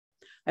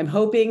I'm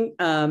hoping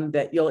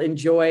that you'll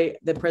enjoy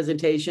the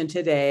presentation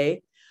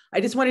today. I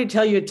just wanted to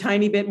tell you a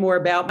tiny bit more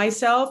about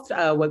myself,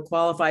 what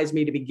qualifies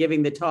me to be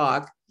giving the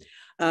talk.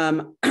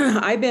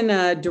 I've been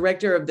a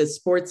director of the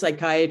sports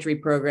psychiatry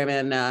program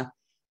in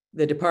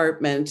the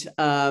department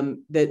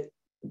that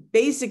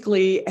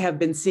basically have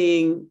been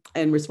seeing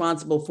and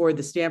responsible for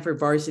the Stanford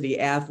Varsity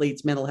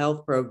Athletes Mental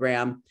Health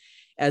Program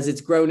as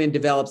it's grown and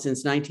developed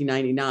since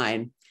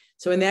 1999.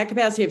 So in that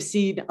capacity, I've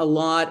seen a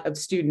lot of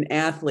student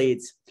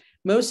athletes.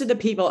 Most of the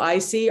people I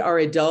see are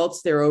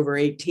adults, they're over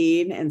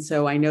 18. And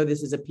so I know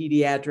this is a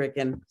pediatric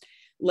and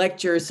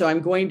lecture, so I'm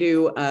going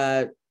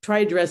to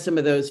try to address some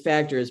of those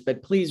factors,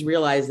 but please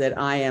realize that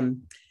I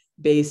am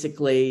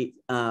basically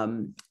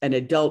an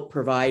adult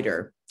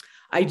provider.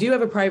 I do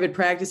have a private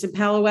practice in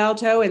Palo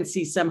Alto and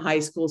see some high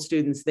school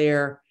students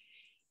there.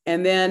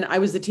 And then I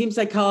was the team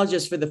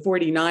psychologist for the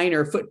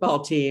 49er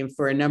football team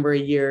for a number of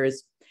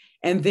years.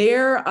 And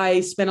there I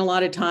spent a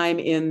lot of time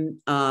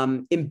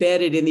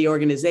embedded in the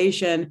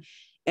organization.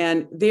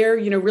 And they're,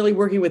 really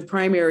working with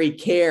primary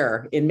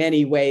care in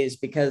many ways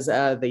because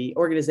the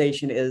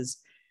organization is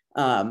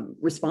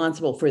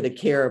responsible for the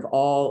care of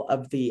all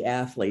of the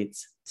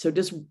athletes. So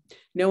just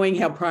knowing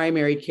how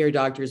primary care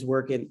doctors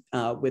work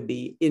with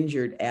the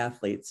injured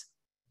athletes.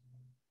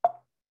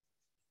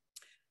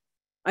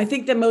 I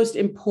think the most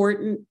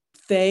important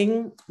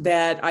thing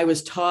that I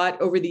was taught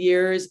over the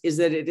years is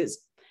that it is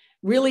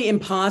really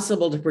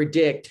impossible to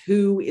predict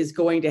who is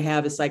going to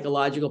have a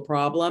psychological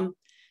problem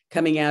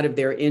coming out of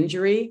their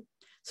injury.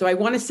 So I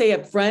want to say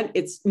up front,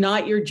 it's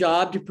not your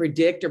job to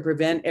predict or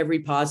prevent every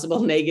possible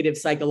negative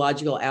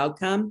psychological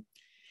outcome.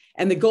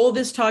 And the goal of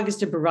this talk is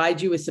to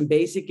provide you with some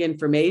basic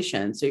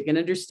information so you can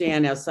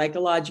understand how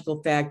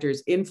psychological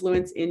factors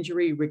influence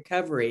injury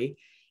recovery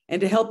and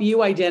to help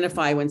you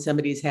identify when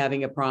somebody's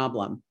having a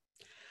problem.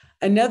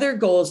 Another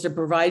goal is to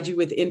provide you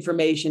with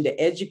information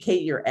to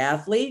educate your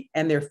athlete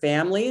and their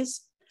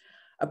families.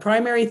 A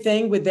primary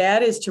thing with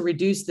that is to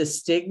reduce the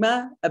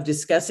stigma of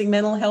discussing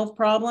mental health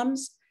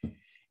problems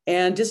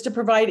and just to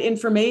provide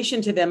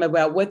information to them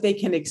about what they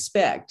can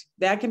expect.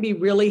 That can be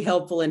really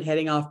helpful in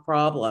heading off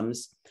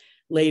problems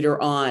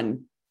later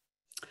on.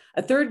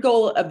 A third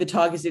goal of the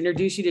talk is to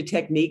introduce you to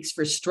techniques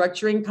for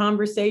structuring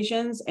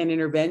conversations and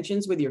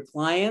interventions with your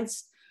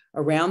clients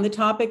around the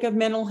topic of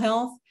mental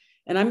health.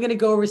 And I'm going to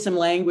go over some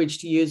language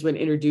to use when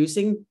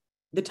introducing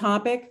the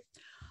topic.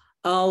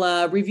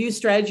 I'll review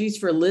strategies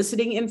for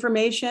eliciting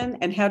information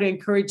and how to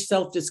encourage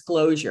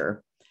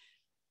self-disclosure,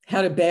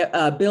 how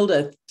to build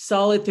a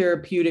solid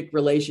therapeutic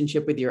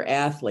relationship with your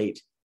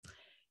athlete.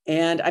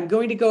 And I'm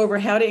going to go over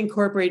how to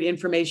incorporate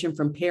information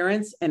from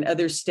parents and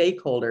other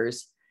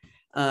stakeholders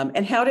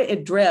and how to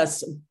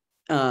address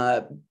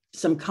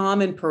some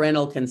common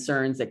parental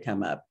concerns that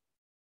come up.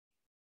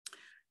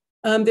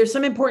 There's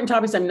some important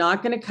topics I'm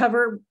not going to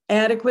cover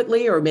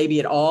adequately or maybe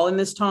at all in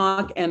this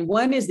talk. And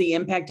one is the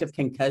impact of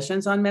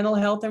concussions on mental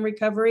health and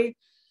recovery.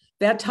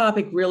 That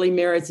topic really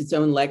merits its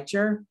own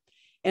lecture.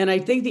 And I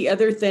think the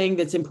other thing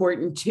that's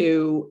important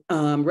to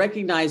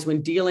recognize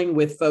when dealing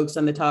with folks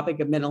on the topic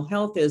of mental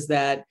health is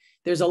that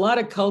there's a lot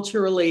of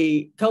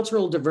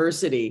cultural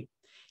diversity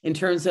in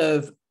terms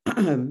of,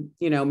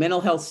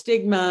 mental health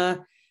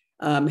stigma,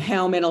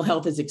 how mental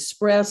health is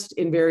expressed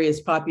in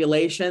various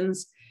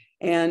populations.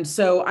 And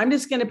so I'm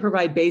just going to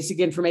provide basic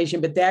information,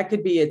 but that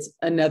could be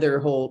another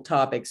whole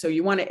topic. So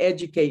you want to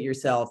educate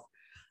yourself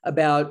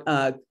about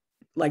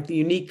like the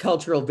unique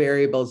cultural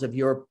variables of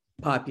your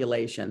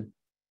population.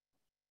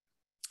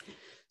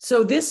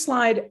 So this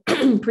slide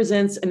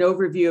presents an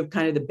overview of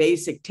kind of the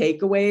basic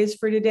takeaways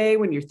for today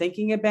when you're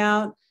thinking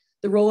about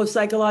the role of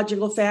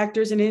psychological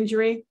factors in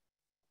injury.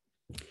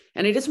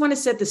 And I just want to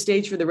set the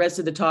stage for the rest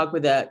of the talk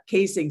with a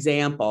case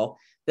example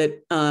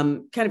that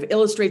kind of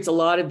illustrates a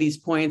lot of these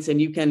points. And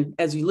you can,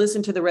 as you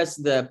listen to the rest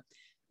of the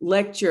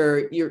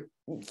lecture,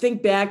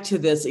 think back to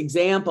this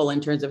example in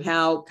terms of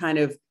how kind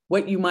of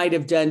what you might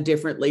have done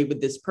differently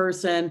with this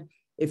person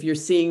if you're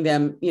seeing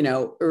them,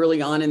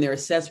 early on in their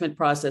assessment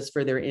process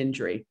for their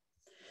injury.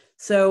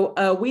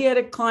 So we had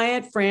a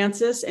client,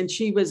 Frances, and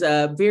she was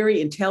a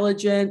very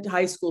intelligent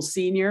high school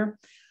senior.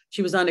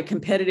 She was on a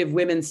competitive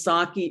women's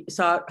field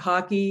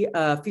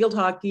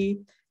hockey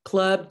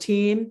club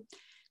team.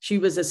 She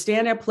was a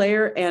standout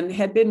player and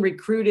had been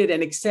recruited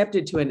and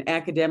accepted to an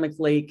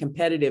academically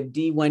competitive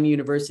D1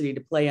 university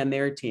to play on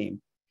their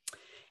team.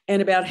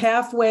 And about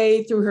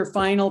halfway through her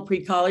final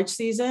pre-college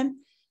season,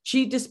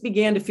 she just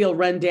began to feel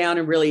run down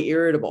and really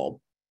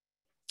irritable.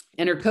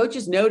 And her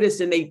coaches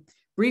noticed and they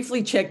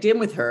briefly checked in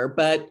with her,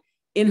 but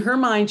in her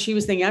mind, she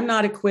was thinking, I'm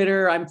not a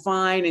quitter, I'm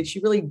fine. And she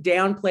really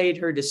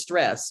downplayed her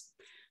distress.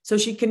 So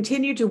she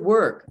continued to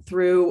work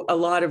through a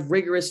lot of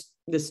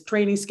this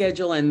training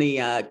schedule and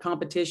the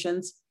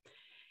competitions.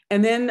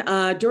 And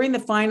then during the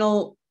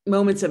final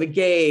moments of a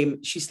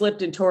game, she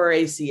slipped and tore her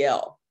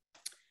ACL.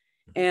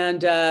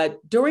 And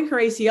during her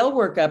ACL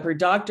workup, her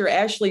doctor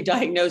actually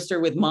diagnosed her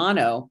with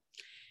mono.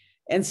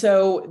 And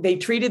so they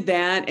treated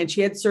that and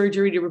she had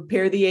surgery to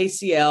repair the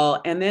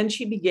ACL. And then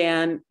she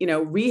began,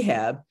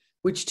 rehab,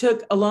 which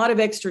took a lot of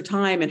extra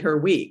time in her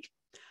week.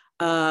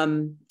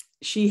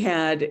 she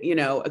had,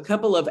 a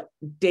couple of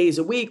days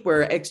a week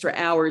where extra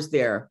hours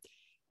there.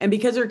 And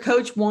because her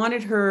coach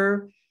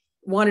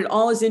wanted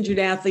all his injured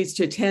athletes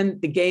to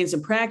attend the games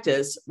and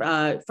practice,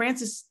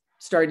 Frances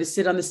started to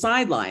sit on the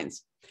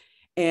sidelines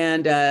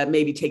and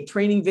maybe take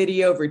training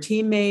video of her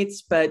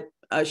teammates, but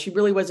she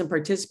really wasn't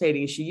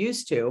participating as she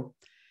used to.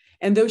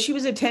 And though she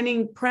was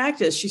attending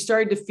practice, she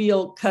started to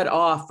feel cut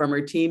off from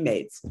her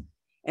teammates.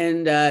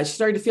 And she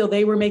started to feel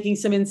they were making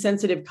some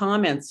insensitive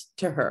comments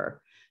to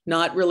her,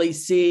 not really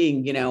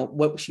seeing,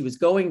 what she was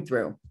going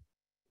through.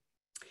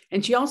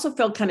 And she also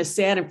felt kind of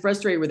sad and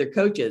frustrated with her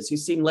coaches, who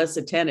seemed less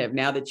attentive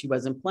now that she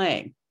wasn't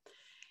playing.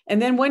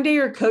 And then one day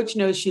her coach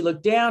noticed she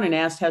looked down and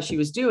asked how she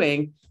was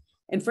doing.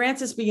 And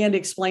Frances began to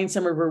explain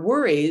some of her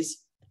worries.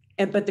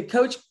 But the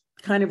coach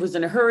kind of was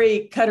in a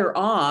hurry, cut her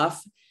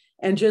off,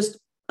 and just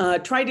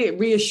tried to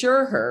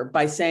reassure her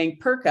by saying,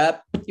 perk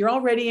up, you're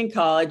already in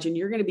college and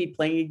you're going to be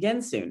playing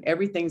again soon.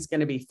 Everything's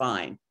going to be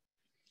fine.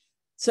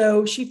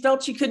 So she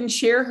felt she couldn't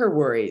share her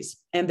worries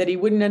and that he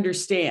wouldn't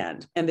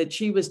understand and that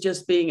she was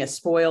just being a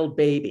spoiled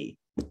baby.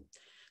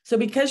 So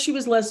because she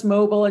was less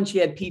mobile and she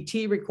had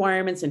PT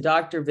requirements and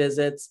doctor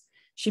visits,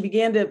 she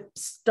began to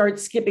start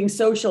skipping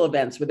social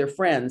events with her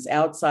friends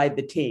outside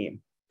the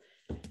team.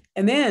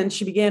 And then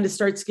she began to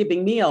start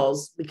skipping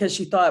meals because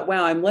she thought,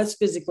 wow, I'm less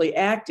physically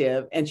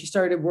active. And she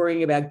started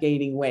worrying about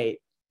gaining weight.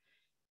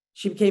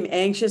 She became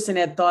anxious and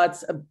had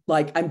thoughts of,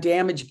 like, I'm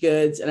damaged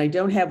goods and I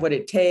don't have what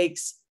it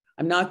takes.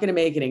 I'm not going to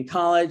make it in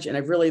college and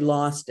I've really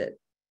lost it.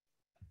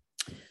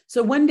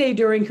 So one day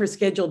during her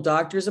scheduled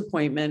doctor's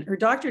appointment, her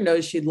doctor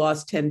noticed she'd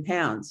lost 10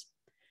 pounds.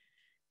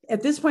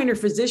 At this point, her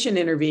physician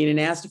intervened and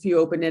asked a few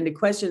open-ended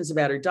questions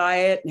about her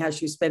diet and how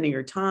she was spending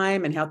her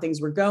time and how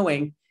things were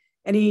going.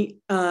 And he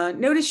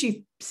noticed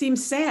she seemed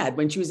sad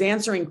when she was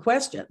answering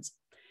questions.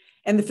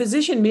 And the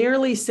physician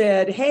merely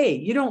said, hey,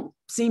 you don't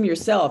seem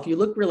yourself. You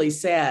look really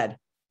sad.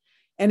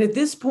 And at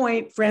this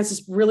point,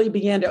 Frances really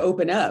began to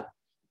open up.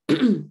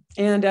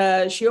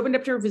 And she opened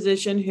up to her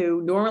physician,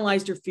 who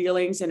normalized her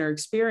feelings and her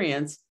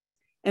experience.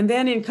 And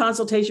then in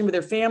consultation with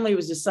her family, it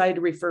was decided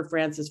to refer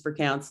Frances for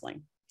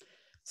counseling.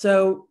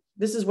 So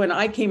this is when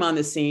I came on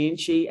the scene.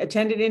 She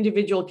attended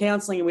individual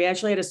counseling, and we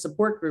actually had a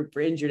support group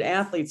for injured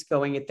athletes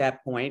going at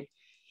that point.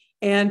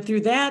 And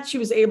through that, she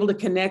was able to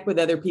connect with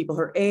other people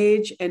her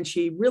age, and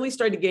she really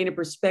started to gain a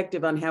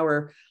perspective on how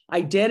her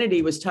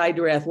identity was tied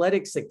to her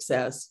athletic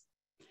success.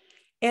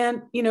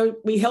 And,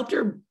 we helped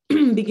her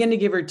begin to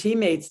give her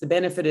teammates the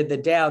benefit of the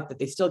doubt that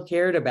they still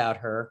cared about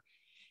her.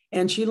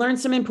 And she learned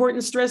some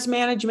important stress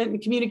management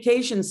and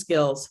communication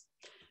skills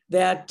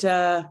that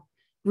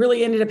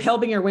really ended up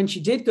helping her when she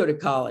did go to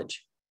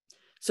college.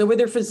 So with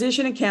her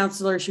physician and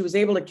counselor, she was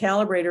able to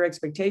calibrate her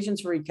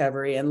expectations for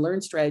recovery and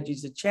learn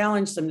strategies to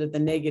challenge some of the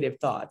negative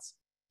thoughts.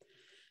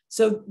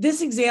 So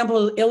this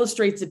example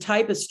illustrates the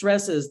type of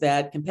stresses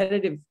that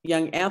competitive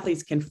young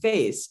athletes can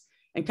face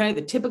and kind of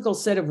the typical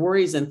set of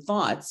worries and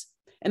thoughts,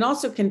 and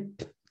also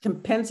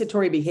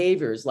compensatory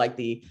behaviors like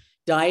the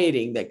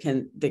dieting that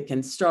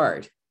can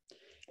start.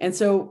 And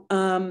so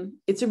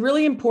it's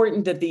really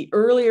important that the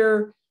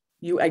earlier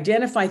you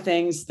identify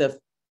things, the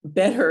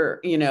better,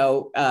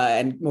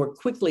 and more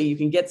quickly you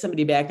can get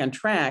somebody back on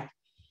track.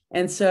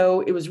 And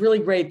so it was really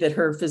great that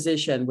her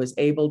physician was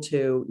able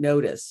to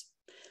notice.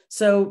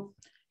 So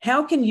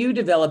how can you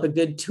develop a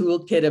good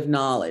toolkit of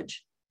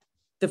knowledge?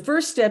 The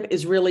first step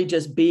is really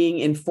just being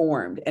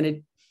informed. And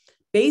it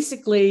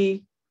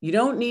basically, you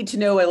don't need to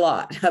know a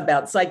lot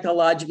about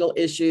psychological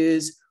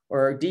issues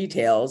or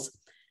details.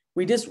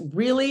 We just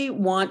really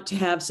want to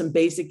have some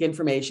basic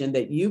information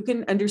that you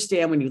can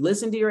understand when you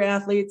listen to your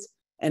athletes,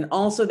 and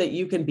also that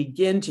you can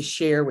begin to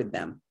share with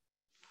them.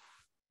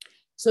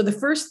 So the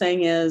first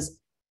thing is,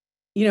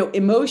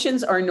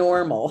 emotions are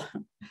normal.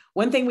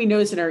 One thing we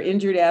notice in our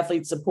injured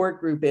athlete support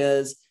group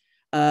is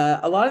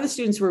a lot of the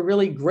students were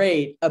really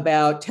great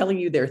about telling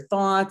you their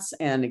thoughts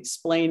and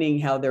explaining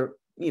how their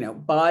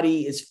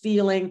body is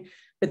feeling,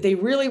 but they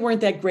really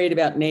weren't that great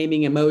about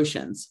naming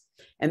emotions.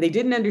 And they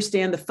didn't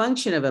understand the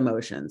function of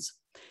emotions.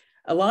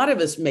 A lot of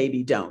us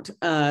maybe don't.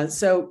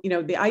 So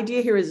the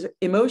idea here is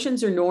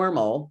emotions are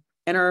normal,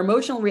 and our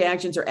emotional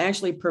reactions are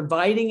actually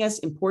providing us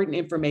important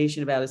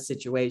information about a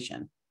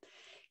situation.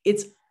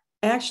 It's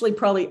actually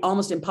probably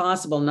almost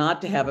impossible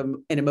not to have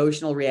an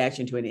emotional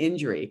reaction to an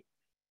injury.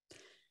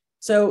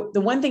 So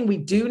the one thing we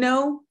do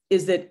know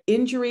is that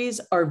injuries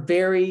are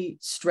very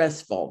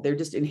stressful. They're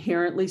just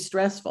inherently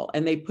stressful,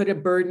 and they put a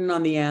burden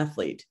on the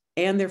athlete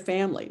and their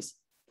families.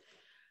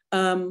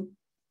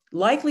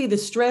 Likely the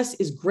stress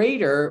is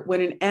greater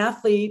when an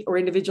athlete or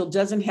individual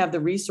doesn't have the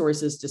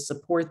resources to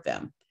support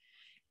them.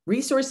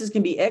 Resources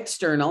can be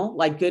external,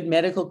 like good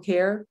medical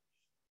care.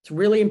 It's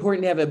really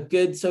important to have a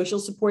good social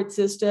support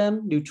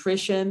system,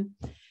 nutrition,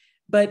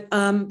 but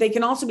they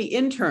can also be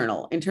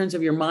internal in terms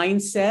of your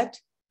mindset,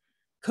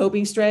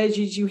 coping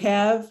strategies you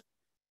have,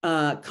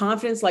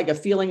 confidence, like a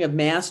feeling of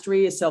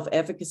mastery, a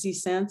self-efficacy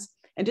sense,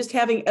 and just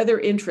having other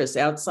interests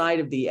outside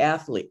of the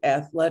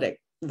athletic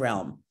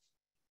realm.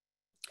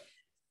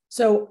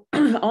 So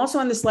also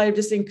on the slide, I've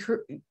just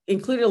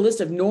included a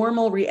list of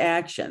normal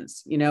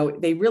reactions.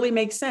 They really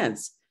make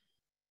sense.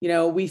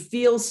 We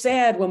feel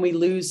sad when we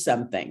lose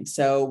something.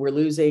 So we're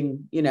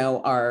losing,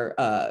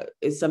 our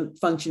some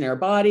function in our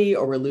body,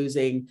 or we're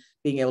losing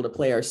being able to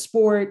play our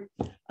sport.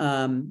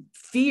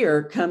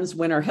 Fear comes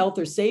when our health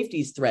or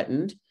safety is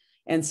threatened.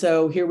 And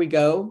so here we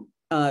go.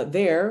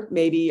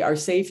 Maybe our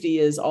safety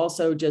is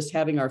also just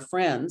having our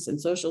friends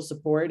and social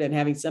support and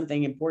having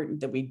something important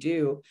that we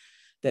do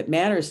that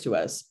matters to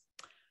us.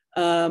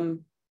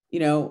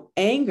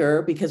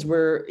 Anger because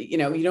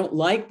you don't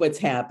like what's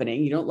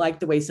happening. You don't like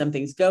the way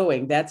something's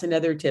going. That's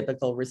another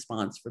typical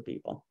response for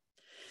people.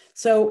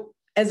 So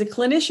as a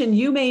clinician,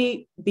 you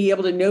may be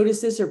able to notice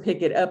this or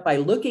pick it up by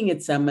looking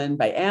at someone,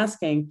 by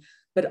asking,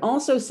 but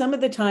also some of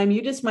the time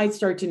you just might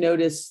start to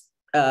notice,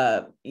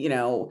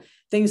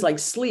 things like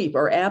sleep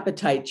or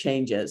appetite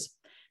changes,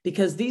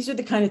 because these are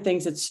the kind of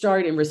things that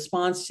start in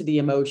response to the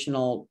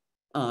emotional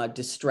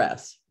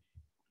distress.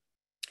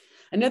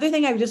 Another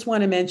thing I just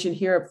want to mention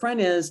here up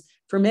front is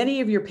for many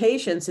of your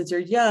patients, since they're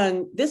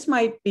young, this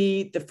might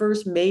be the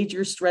first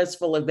major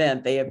stressful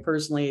event they have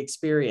personally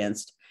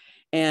experienced.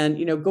 And,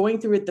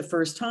 going through it the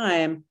first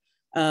time,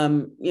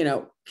 can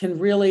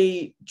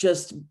really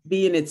just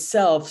be in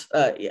itself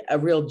a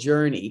real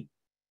journey.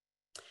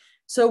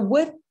 So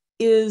what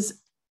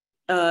is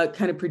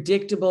kind of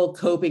predictable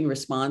coping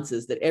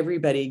responses that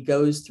everybody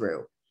goes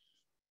through?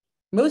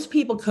 Most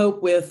people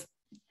cope with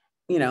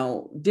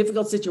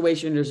difficult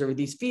situations or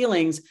these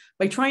feelings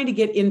by trying to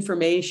get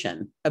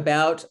information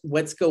about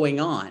what's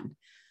going on.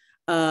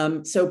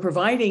 So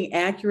providing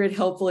accurate,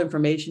 helpful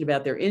information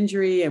about their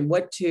injury and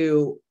what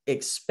to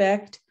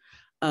expect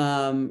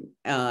in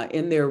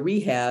their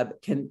rehab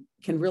can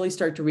really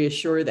start to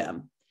reassure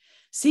them.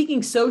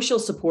 Seeking social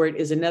support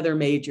is another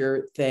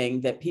major thing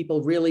that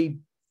people really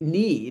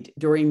need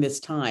during this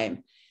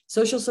time.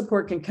 Social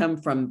support can come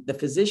from the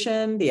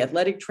physician, the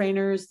athletic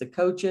trainers, the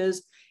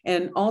coaches,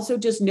 and also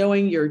just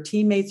knowing your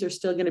teammates are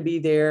still going to be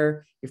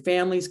there, your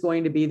family's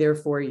going to be there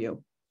for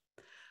you.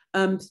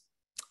 I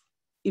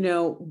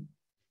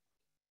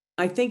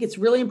think it's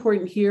really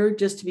important here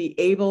just to be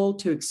able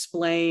to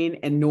explain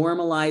and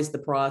normalize the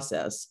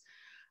process.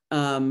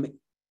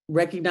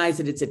 Recognize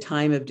that it's a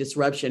time of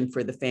disruption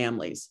for the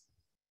families.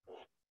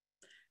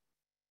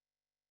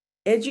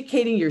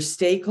 Educating your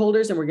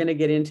stakeholders, and we're going to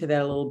get into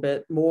that a little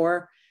bit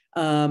more,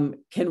 can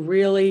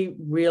really,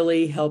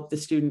 really help the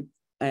student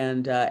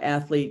and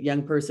athlete,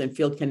 young person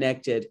feel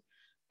connected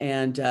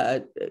and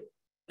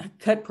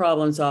cut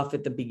problems off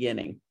at the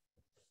beginning.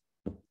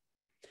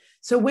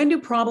 So when do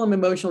problem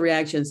emotional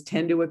reactions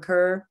tend to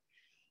occur?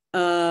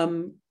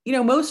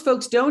 Most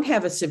folks don't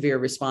have a severe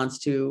response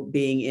to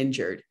being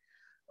injured.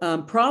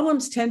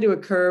 Problems tend to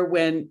occur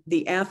when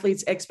the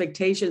athlete's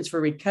expectations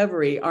for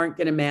recovery aren't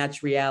going to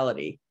match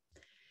reality.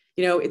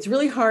 It's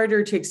really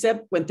harder to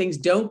accept when things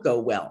don't go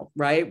well,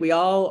 right? We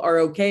all are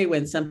okay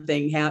when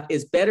something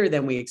is better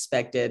than we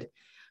expected.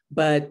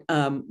 But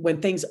when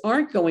things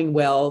aren't going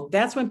well,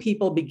 that's when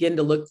people begin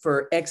to look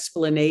for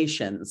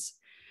explanations.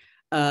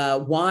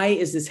 Why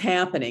is this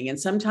happening? And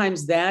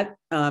sometimes that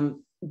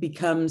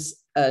becomes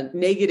a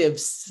negative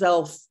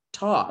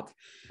self-talk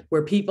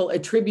where people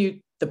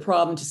attribute the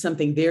problem to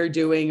something they're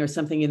doing or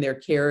something in their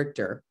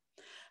character.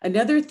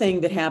 Another thing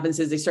that happens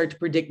is they start to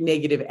predict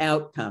negative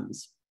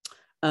outcomes.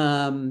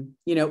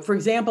 For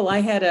example,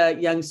 I had a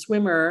young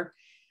swimmer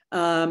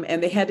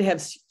and they had to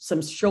have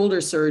some shoulder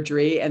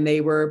surgery and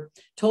they were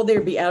told they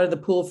would be out of the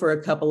pool for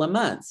a couple of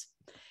months.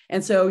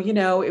 And so,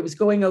 it was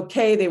going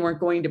okay. They weren't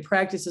going to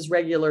practice as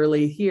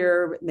regularly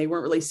here. They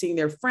weren't really seeing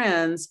their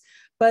friends,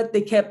 but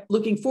they kept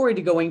looking forward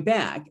to going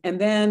back.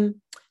 And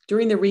then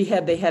during the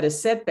rehab, they had a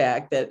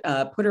setback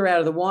that put her out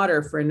of the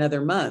water for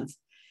another month.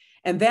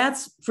 And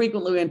that's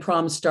frequently when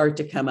problems start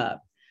to come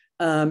up.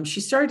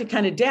 She started to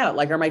kind of doubt,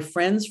 like, are my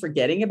friends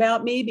forgetting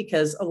about me?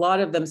 Because a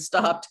lot of them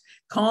stopped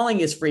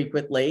calling as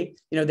frequently.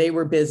 They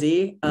were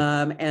busy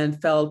and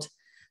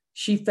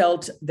she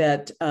felt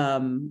that,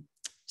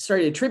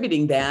 started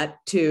attributing that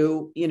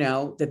to,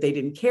 that they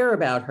didn't care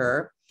about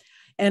her.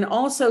 And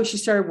also she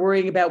started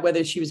worrying about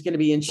whether she was going to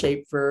be in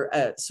shape for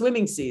a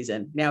swimming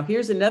season. Now,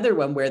 here's another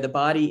one where the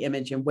body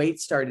image and weight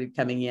started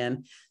coming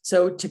in.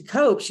 So to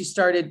cope, she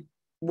started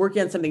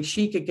working on something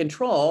she could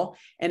control,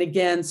 and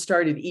again,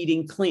 started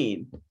eating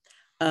clean.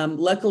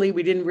 Luckily,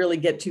 we didn't really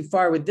get too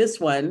far with this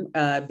one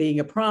being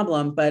a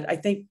problem, but I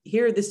think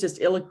here this just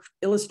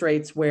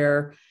illustrates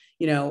where,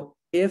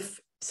 if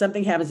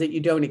something happens that you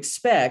don't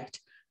expect,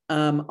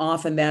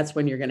 often that's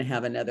when you're going to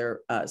have another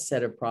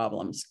set of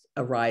problems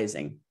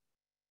arising.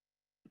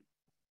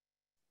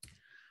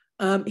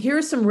 Here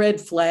are some red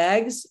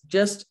flags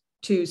just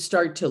to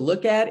start to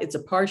look at. It's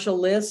a partial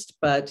list,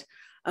 but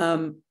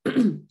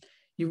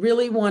you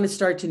really want to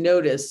start to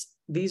notice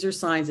these are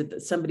signs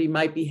that somebody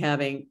might be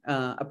having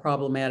a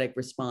problematic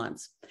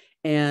response.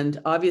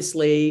 And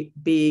obviously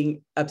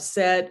being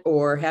upset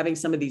or having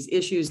some of these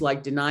issues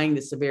like denying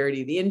the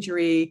severity of the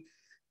injury,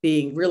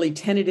 being really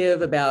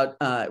tentative about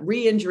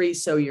re-injury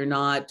so you're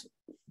not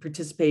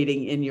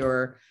participating in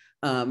your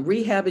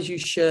rehab as you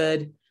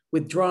should,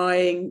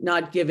 withdrawing,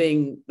 not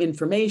giving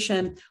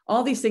information.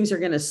 All these things are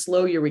going to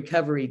slow your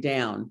recovery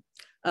down.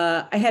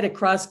 I had a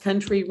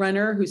cross-country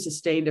runner who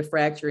sustained a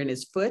fracture in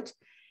his foot,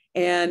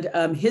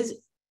 and his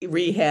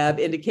rehab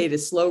indicated a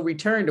slow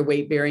return to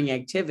weight-bearing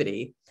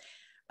activity.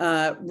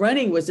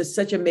 Running was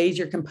such a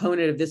major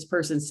component of this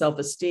person's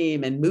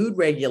self-esteem and mood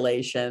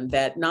regulation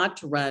that not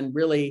to run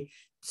really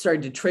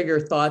started to trigger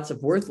thoughts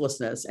of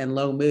worthlessness and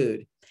low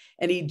mood.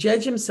 And he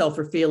judged himself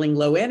for feeling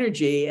low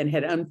energy and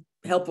had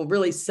unhelpful,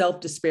 really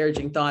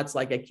self-disparaging thoughts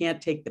like, I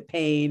can't take the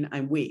pain,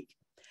 I'm weak.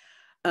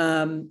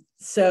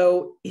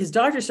 So his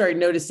doctor started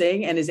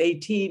noticing, and his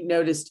AT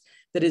noticed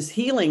that his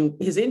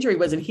injury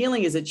wasn't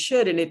healing as it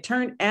should. And it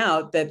turned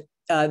out that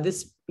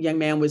this young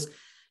man was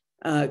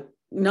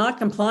not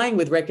complying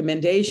with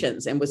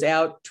recommendations and was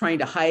out trying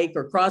to hike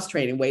or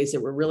cross-train in ways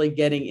that were really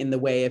getting in the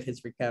way of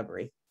his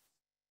recovery.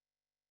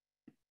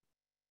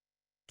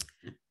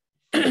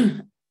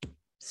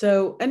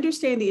 So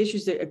understanding the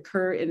issues that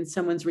occur in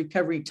someone's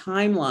recovery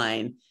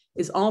timeline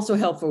is also a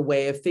helpful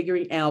way of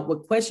figuring out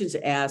what questions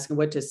to ask and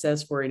what to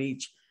assess for in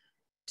each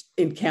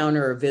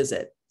encounter or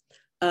visit.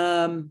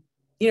 In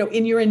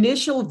your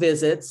initial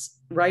visits,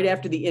 right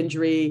after the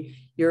injury,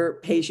 your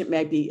patient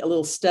might be a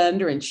little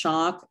stunned or in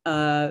shock.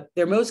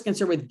 They're most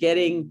concerned with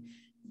getting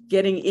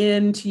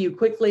into you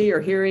quickly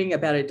or hearing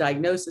about a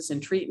diagnosis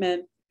and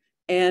treatment.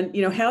 And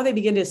how they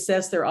begin to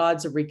assess their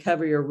odds of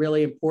recovery are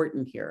really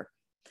important here.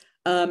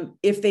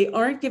 If they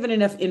aren't given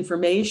enough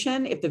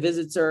information, if the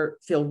visits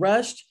feel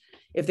rushed,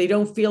 if they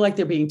don't feel like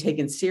they're being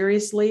taken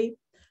seriously,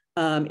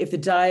 if the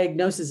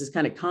diagnosis is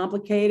kind of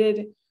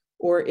complicated,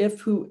 or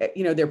if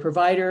their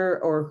provider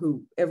or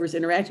whoever's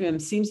interacting with them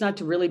seems not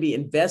to really be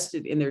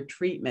invested in their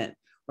treatment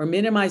or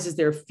minimizes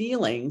their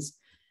feelings,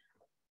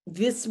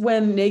 this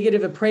when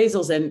negative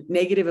appraisals and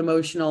negative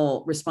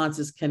emotional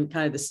responses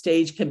the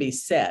stage can be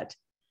set.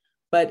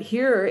 But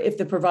here, if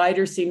the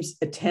provider seems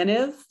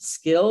attentive,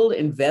 skilled,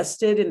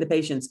 invested in the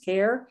patient's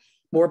care,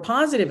 more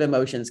positive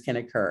emotions can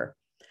occur.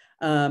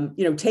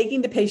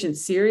 Taking the patient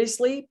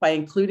seriously by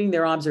including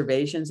their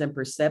observations and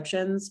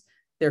perceptions,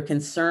 their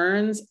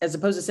concerns, as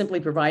opposed to simply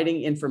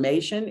providing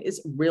information,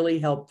 is really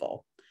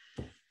helpful.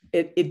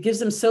 It gives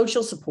them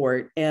social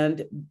support,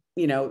 and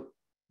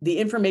the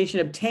information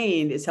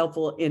obtained is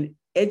helpful in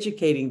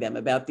educating them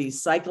about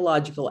these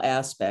psychological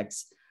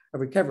aspects of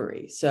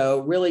recovery. So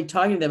really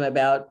talking to them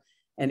about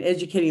and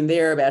educating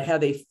them about how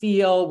they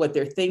feel, what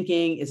they're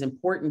thinking is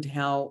important to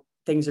how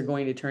things are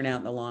going to turn out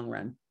in the long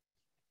run.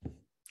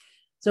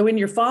 So in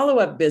your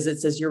follow-up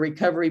visits, as your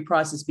recovery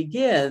process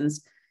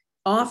begins,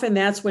 often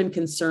that's when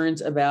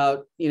concerns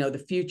about,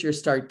 the future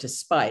start to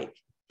spike.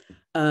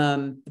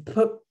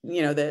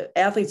 The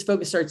athlete's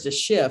focus starts to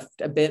shift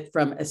a bit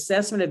from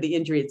assessment of the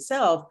injury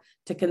itself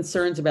to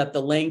concerns about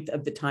the length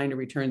of the time to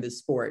return to the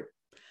sport.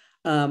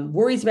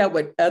 Worries about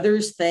what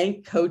others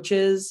think,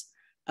 coaches,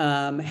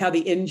 how the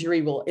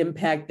injury will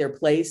impact their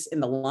place in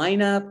the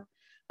lineup,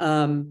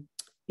 tend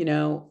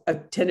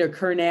to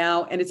occur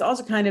now. And it's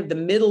also kind of the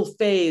middle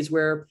phase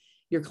where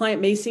your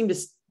client may seem to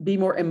be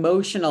more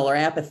emotional or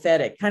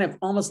apathetic, kind of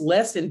almost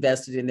less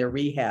invested in their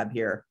rehab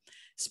here,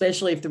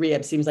 especially if the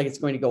rehab seems like it's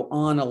going to go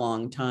on a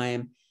long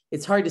time.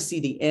 It's hard to see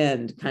the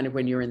end kind of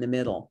when you're in the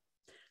middle.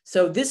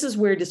 So this is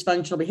where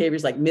dysfunctional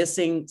behaviors like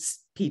missing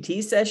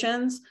PT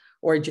sessions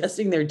or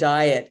adjusting their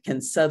diet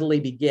can subtly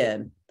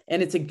begin.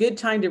 And it's a good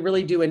time to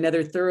really do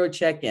another thorough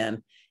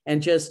check-in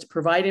and just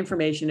provide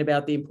information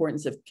about the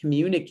importance of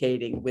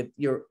communicating with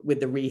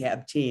the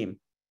rehab team.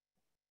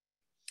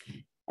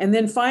 And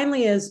then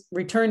finally, as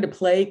return to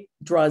play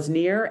draws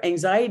near,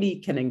 anxiety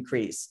can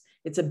increase.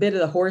 It's a bit of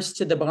the horse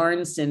to the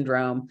barn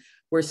syndrome,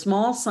 where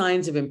small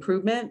signs of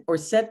improvement or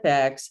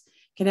setbacks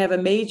can have a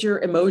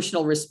major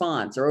emotional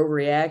response or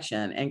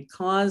overreaction and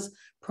cause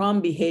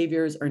problem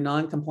behaviors or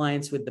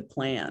non-compliance with the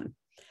plan.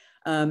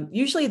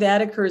 Usually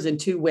that occurs in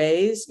two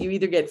ways. You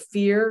either get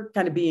fear,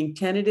 kind of being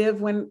tentative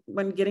when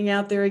getting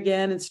out there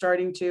again and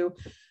starting to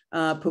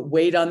put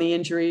weight on the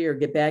injury or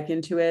get back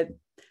into it,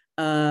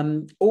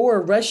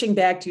 or rushing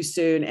back too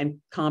soon and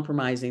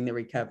compromising the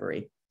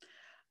recovery.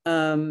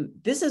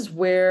 This is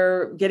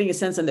where getting a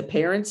sense on the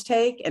parents'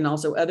 take and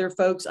also other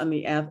folks in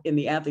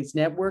the athlete's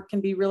network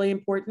can be really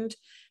important,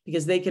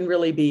 because they can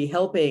really be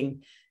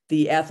helping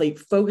the athlete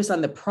focus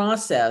on the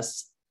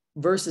process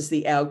versus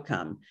the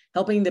outcome,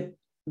 helping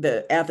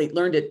the athlete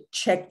learn to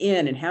check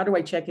in, and how do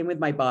I check in with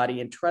my body,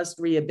 and trust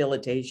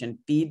rehabilitation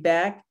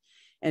feedback,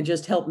 and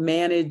just help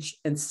manage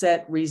and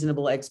set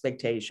reasonable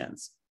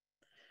expectations.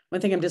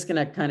 One thing I'm just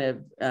going to kind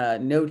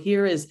of note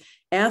here is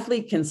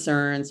athlete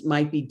concerns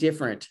might be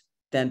different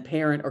than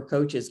parent or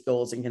coach's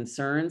goals and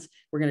concerns.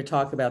 We're going to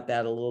talk about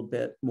that a little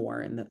bit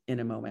more in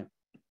a moment.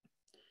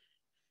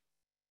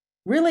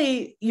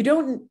 Really,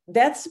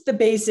 that's the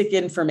basic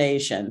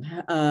information.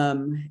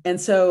 And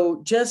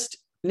so just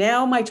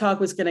now my talk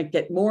was going to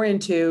get more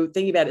into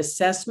thinking about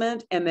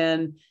assessment and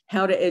then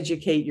how to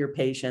educate your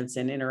patients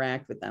and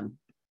interact with them.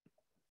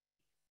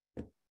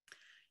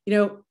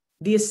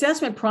 The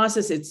assessment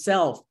process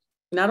itself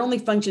not only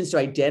functions to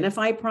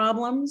identify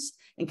problems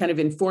and kind of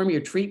inform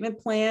your treatment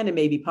plan and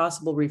maybe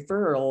possible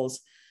referrals,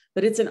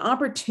 but it's an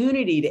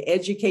opportunity to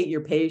educate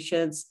your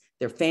patients,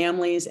 their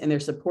families, and their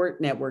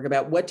support network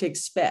about what to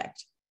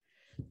expect,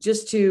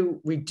 just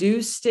to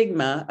reduce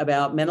stigma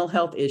about mental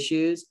health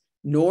issues,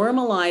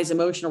 normalize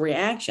emotional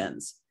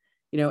reactions,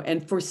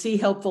 and foresee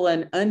helpful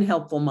and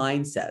unhelpful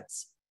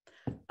mindsets.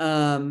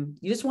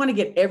 You just want to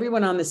get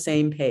everyone on the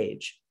same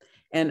page.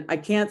 And I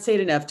can't say it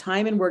enough,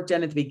 time and work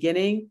done at the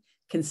beginning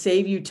can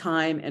save you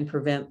time and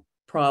prevent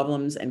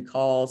problems and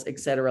calls, et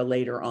cetera,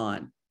 later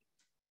on.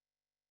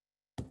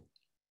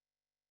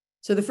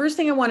 So the first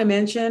thing I want to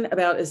mention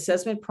about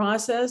assessment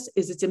process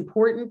is it's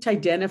important to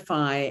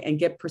identify and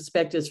get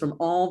perspectives from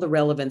all the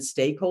relevant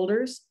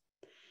stakeholders.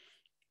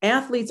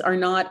 Athletes are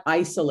not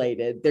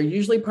isolated. They're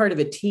usually part of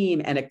a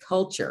team and a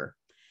culture,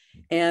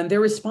 and their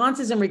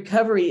responses and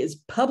recovery is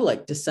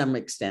public to some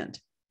extent.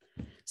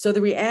 So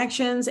the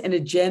reactions and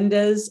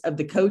agendas of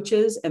the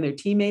coaches and their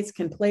teammates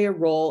can play a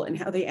role in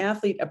how the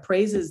athlete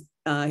appraises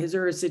his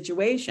or her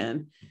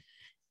situation,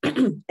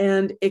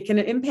 and it can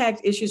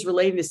impact issues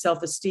relating to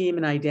self-esteem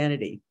and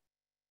identity.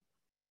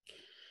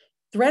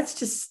 Threats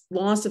to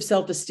loss of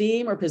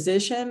self-esteem or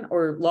position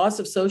or loss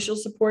of social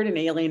support and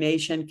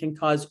alienation can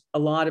cause a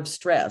lot of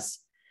stress.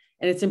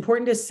 And it's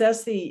important to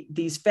assess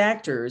these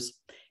factors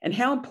and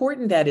how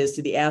important that is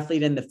to the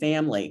athlete and the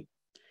family.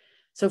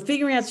 So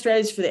figuring out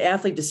strategies for the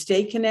athlete to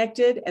stay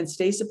connected and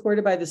stay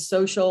supported by the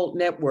social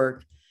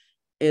network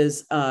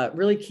is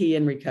really key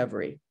in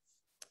recovery.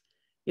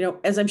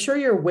 As I'm sure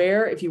you're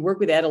aware, if you work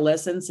with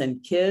adolescents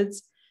and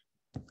kids,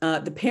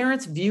 the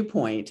parents'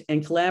 viewpoint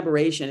and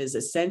collaboration is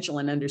essential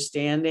in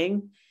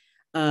understanding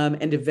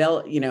and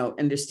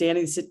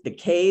understanding the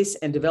case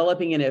and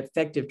developing an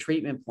effective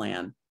treatment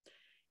plan.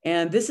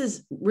 And this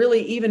is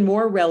really even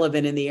more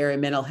relevant in the area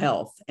of mental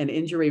health and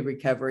injury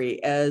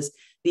recovery, as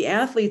the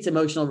athlete's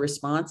emotional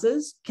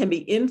responses can be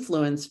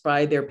influenced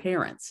by their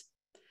parents.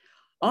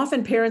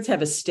 Often parents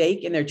have a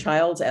stake in their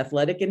child's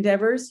athletic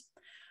endeavors.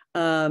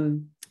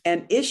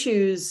 And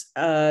issues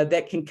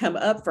that can come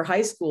up for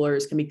high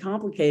schoolers can be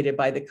complicated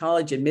by the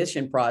college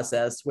admission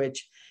process,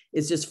 which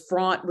is just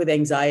fraught with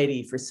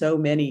anxiety for so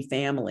many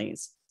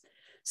families.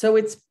 So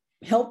it's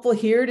helpful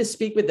here to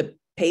speak with the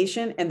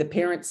patient and the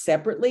parent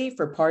separately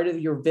for part of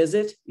your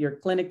visit, your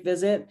clinic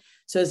visit,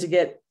 so as to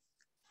get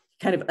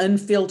kind of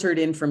unfiltered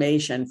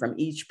information from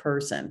each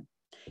person.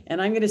 And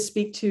I'm going to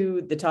speak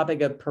to the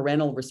topic of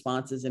parental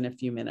responses in a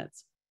few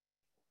minutes.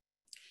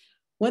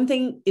 One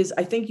thing is,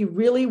 I think you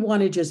really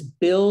want to just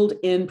build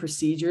in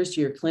procedures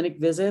to your clinic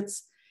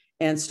visits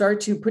and start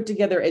to put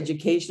together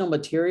educational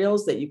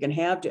materials that you can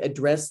have to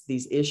address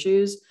these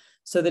issues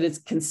so that it's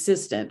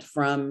consistent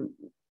from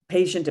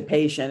patient to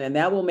patient. And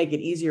that will make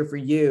it easier for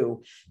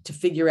you to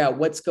figure out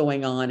what's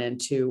going on and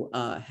to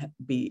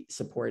be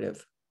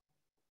supportive.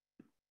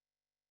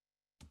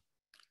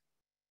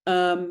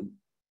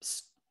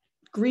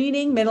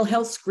 Screening, mental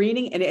health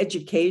screening and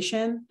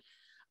education,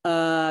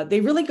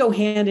 they really go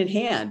hand in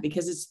hand,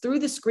 because it's through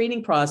the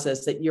screening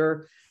process that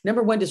you're,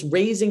 number one, just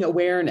raising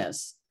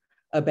awareness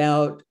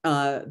about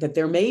that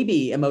there may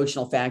be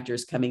emotional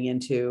factors coming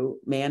into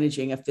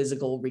managing a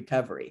physical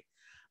recovery.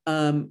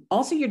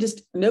 Also, you're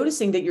just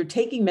noticing that you're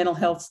taking mental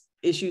health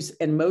issues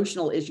and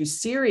emotional issues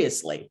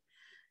seriously.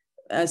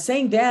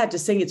 Saying that to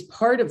saying it's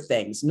part of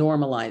things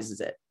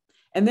normalizes it.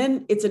 And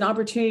then it's an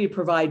opportunity to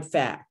provide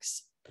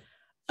facts.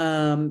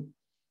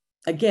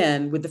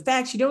 Again, with the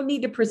facts, you don't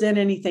need to present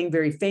anything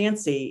very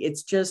fancy.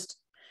 It's just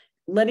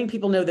letting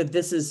people know that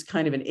this is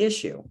kind of an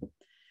issue.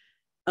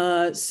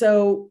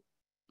 So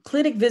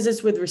clinic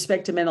visits with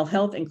respect to mental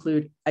health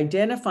include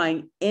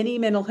identifying any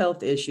mental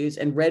health issues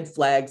and red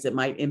flags that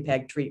might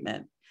impact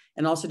treatment,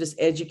 and also just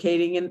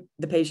educating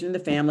the patient and the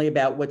family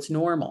about what's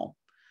normal.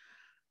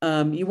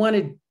 You want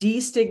to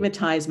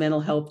destigmatize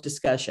mental health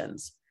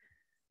discussions.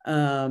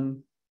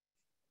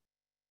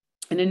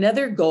 And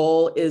another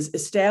goal is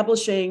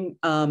establishing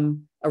a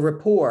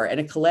rapport and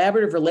a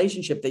collaborative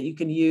relationship that you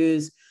can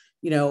use,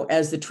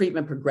 as the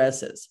treatment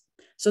progresses.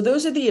 So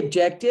those are the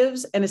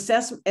objectives, and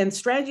assessment and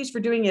strategies for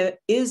doing it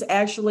is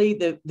actually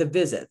the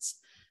visits,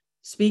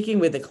 speaking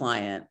with the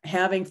client,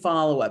 having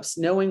follow-ups,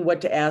 knowing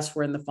what to ask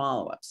for in the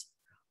follow-ups.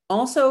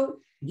 Also,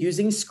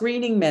 using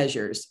screening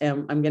measures,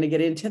 and I'm going to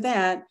get into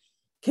that,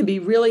 can be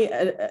really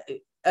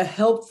a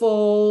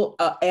helpful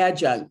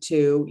adjunct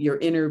to your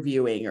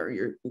interviewing or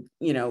your,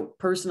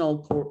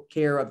 personal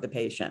care of the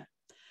patient.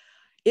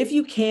 If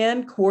you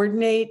can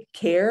coordinate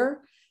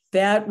care,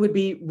 that would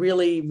be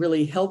really,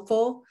 really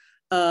helpful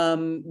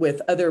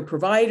with other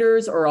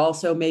providers, or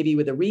also maybe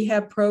with a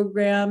rehab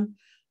program.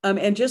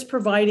 And just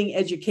providing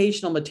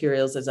educational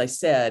materials, as I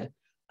said,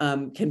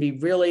 can be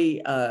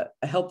really a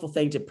helpful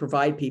thing to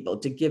provide people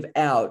to give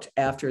out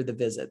after the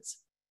visits.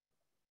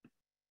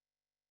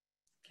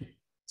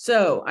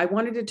 So I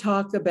wanted to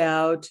talk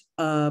about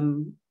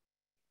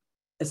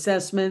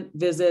assessment,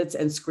 visits,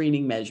 and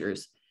screening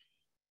measures.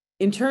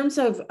 In terms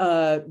of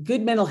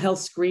good mental health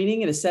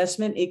screening and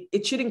assessment,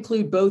 it should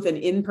include both an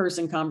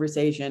in-person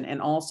conversation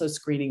and also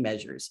screening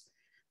measures.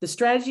 The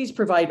strategies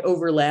provide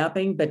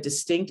overlapping but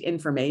distinct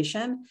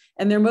information,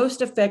 and they're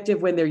most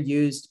effective when they're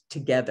used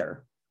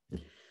together.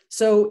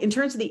 So in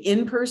terms of the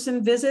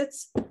in-person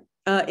visits,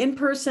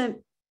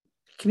 in-person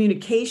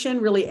communication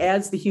really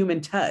adds the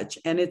human touch,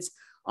 and it's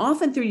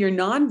often through your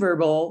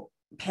nonverbal,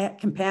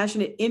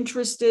 compassionate,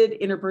 interested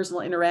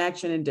interpersonal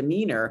interaction and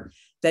demeanor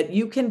that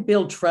you can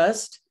build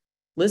trust,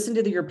 listen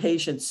to your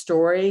patient's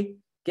story,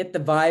 get the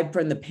vibe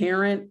from the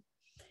parent,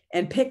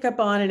 and pick up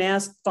on and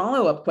ask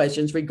follow-up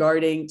questions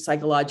regarding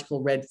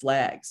psychological red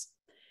flags.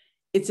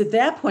 It's at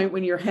that point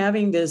when you're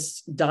having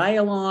this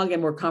dialogue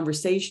and more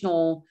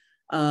conversational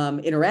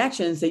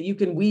interactions that you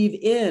can weave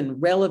in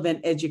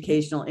relevant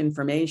educational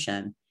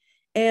information.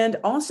 And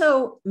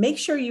also make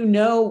sure you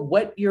know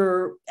what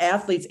your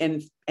athletes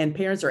and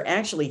parents are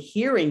actually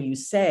hearing you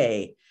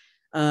say,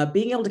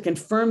 being able to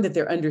confirm that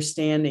they're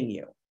understanding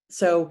you.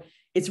 So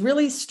it's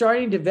really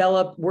starting to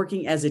develop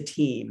working as a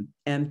team.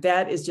 And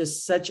that is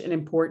just such an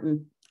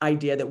important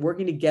idea, that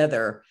working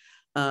together,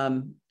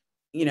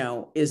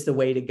 is the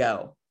way to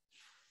go.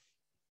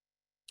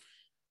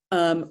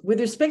 With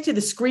respect to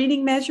the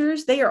screening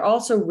measures, they are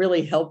also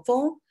really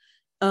helpful.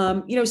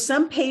 Some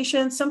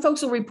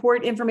folks will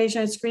report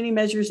information on screening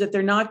measures that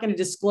they're not going to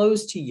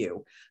disclose to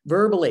you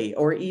verbally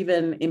or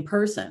even in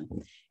person.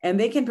 And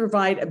they can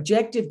provide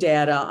objective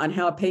data on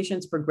how a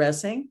patient's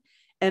progressing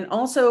and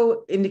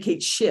also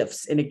indicate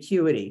shifts in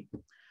acuity.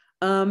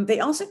 They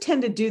also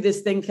tend to do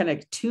this thing kind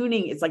of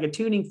tuning. It's like a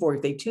tuning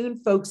fork. They tune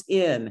folks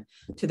in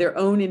to their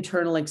own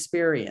internal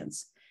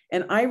experience.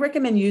 And I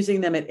recommend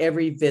using them at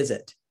every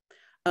visit.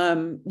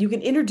 You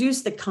can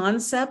introduce the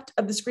concept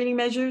of the screening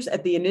measures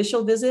at the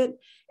initial visit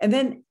and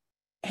then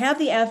have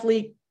the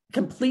athlete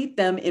complete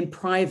them in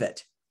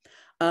private.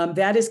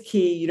 That is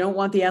key. You don't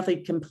want the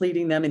athlete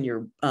completing them in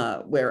your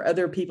where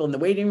other people in the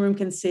waiting room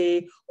can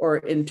see or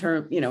in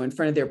front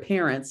of their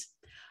parents.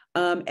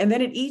 And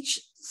then at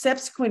each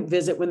subsequent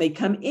visit, when they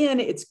come in,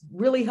 it's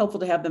really helpful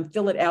to have them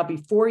fill it out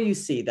before you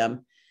see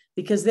them,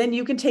 because then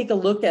you can take a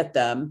look at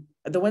them.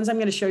 The ones I'm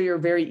going to show you are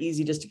very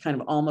easy just to kind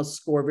of almost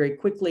score very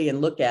quickly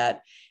and look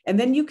at. And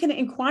then you can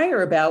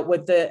inquire about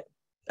what the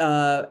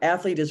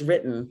athlete has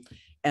written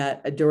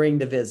during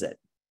the visit.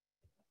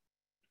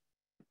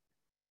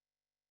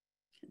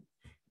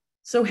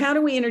 So how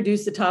do we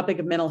introduce the topic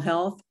of mental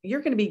health?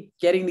 You're going to be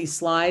getting these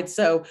slides.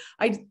 So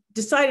I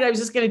decided I was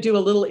just going to do a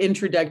little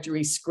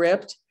introductory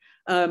script.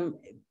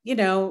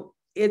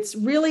 It's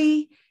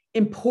really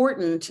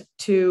important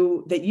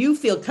that you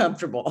feel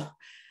comfortable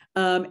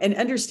and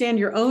understand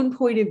your own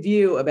point of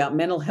view about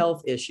mental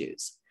health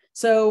issues.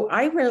 So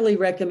I really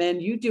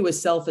recommend you do a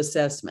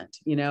self-assessment.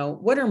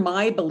 What are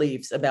my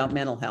beliefs about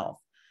mental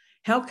health?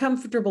 How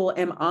comfortable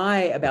am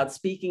I about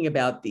speaking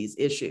about these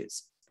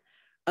issues?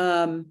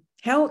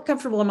 How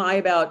comfortable am I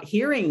about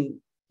hearing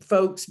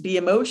folks be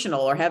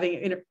emotional or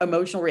having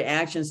emotional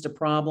reactions to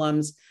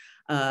problems,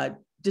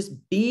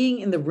 just being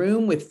in the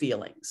room with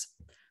feelings?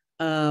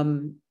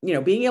 Being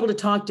able to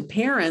talk to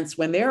parents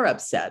when they're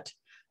upset.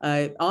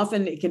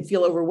 Often it can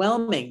feel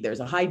overwhelming. There's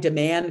a high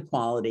demand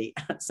quality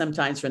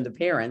sometimes from the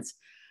parents,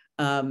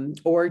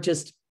 or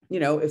just,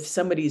 if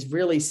somebody's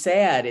really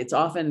sad, it's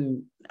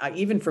often,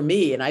 even for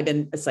me, and I've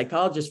been a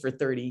psychologist for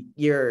 30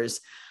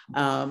 years,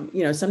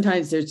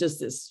 sometimes there's just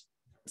this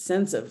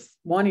sense of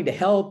wanting to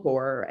help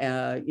or,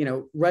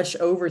 rush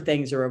over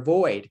things or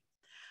avoid.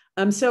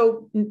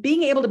 So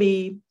being able to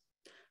be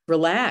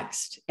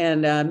relaxed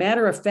and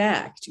matter of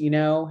fact,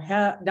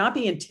 not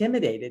be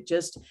intimidated,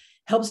 just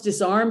helps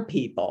disarm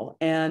people.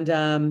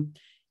 And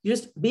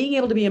just being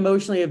able to be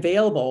emotionally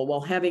available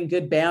while having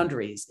good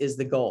boundaries is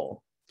the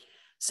goal.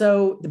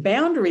 So the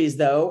boundaries,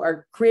 though,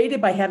 are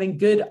created by having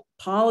good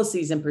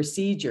policies and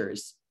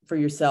procedures for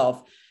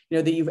yourself,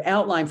 that you've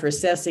outlined for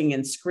assessing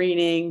and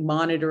screening,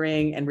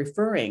 monitoring, and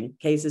referring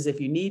cases if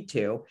you need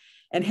to.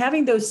 And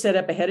having those set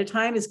up ahead of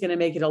time is going to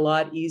make it a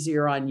lot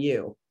easier on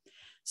you.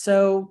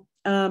 So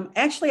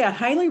actually, I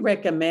highly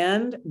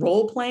recommend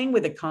role-playing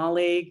with a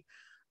colleague,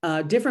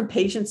 different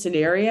patient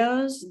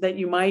scenarios that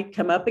you might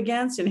come up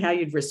against and how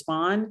you'd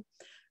respond.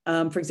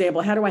 For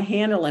example, how do I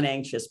handle an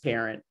anxious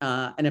parent,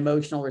 an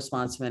emotional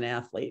response from an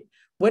athlete?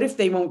 What if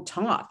they won't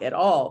talk at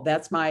all?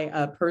 That's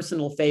my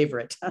personal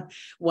favorite,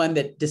 one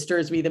that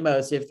disturbs me the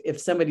most, if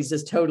somebody's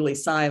just totally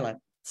silent.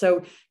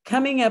 So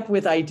coming up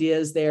with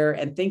ideas there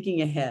and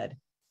thinking ahead.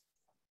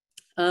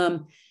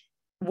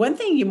 One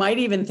thing you might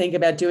even think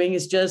about doing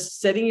is just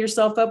setting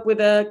yourself up with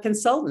a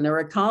consultant or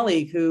a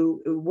colleague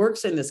who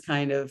works in this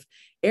kind of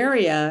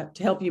area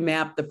to help you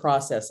map the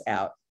process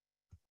out.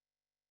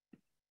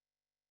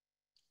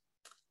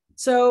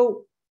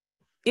 So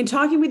in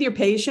talking with your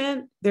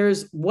patient,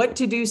 there's what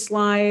to do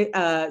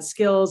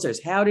skills,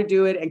 there's how to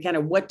do it, and kind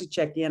of what to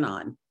check in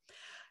on.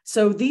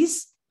 So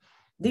these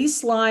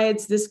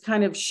slides, this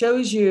kind of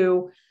shows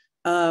you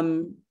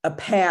a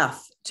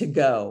path to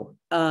go.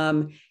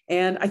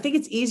 And I think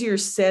it's easier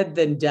said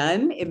than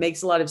done. It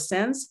makes a lot of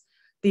sense.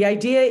 The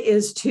idea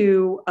is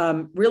to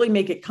really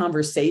make it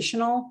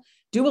conversational,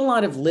 do a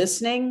lot of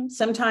listening.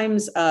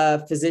 Sometimes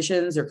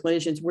physicians or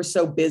clinicians, we're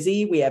so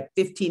busy, we have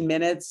 15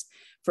 minutes.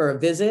 for a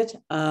visit.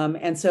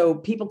 And so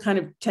people kind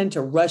of tend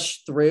to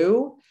rush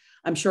through.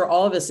 I'm sure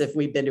all of us, if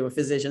we've been to a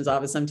physician's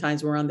office,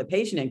 sometimes we're on the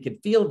patient end, could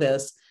feel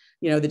this,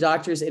 the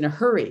doctor's in a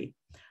hurry.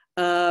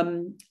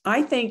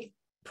 I think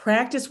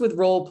practice with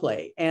role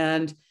play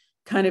and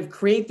kind of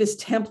create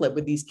this template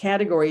with these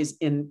categories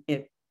in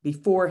it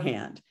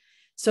beforehand.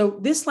 So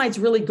this slide's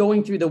really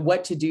going through the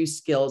what to do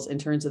skills in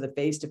terms of the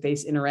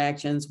face-to-face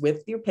interactions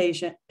with your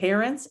patient,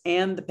 parents,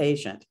 and the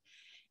patient.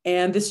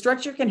 And this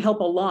structure can help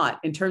a lot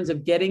in terms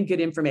of getting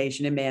good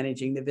information and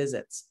managing the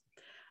visits.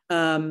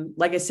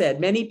 Like I said,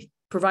 many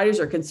providers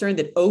are concerned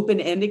that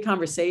open-ended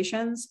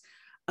conversations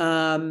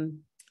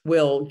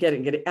will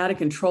get out of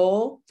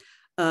control,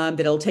 that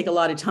it'll take a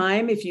lot of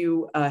time if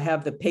you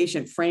have the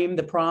patient frame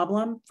the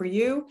problem for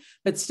you.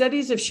 But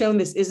studies have shown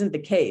this isn't the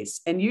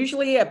case. And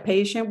usually a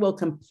patient will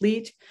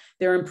complete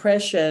their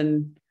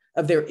impression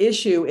of their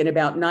issue in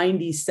about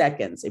 90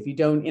 seconds if you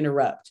don't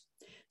interrupt.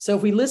 So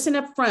if we listen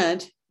up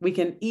front, we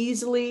can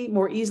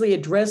more easily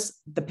address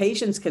the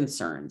patient's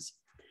concerns.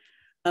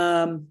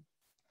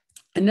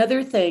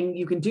 Another thing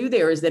you can do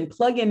there is then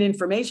plug in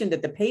information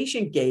that the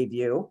patient gave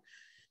you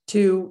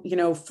to,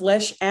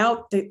 flesh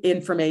out the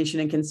information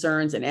and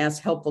concerns and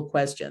ask helpful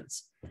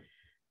questions.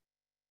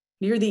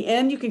 Near the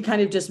end, you can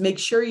kind of just make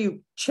sure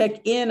you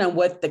check in on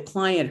what the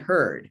client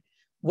heard.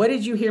 What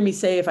did you hear me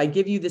say? If I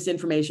give you this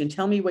information,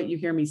 tell me what you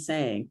hear me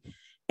saying.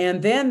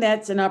 And then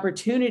that's an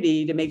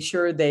opportunity to make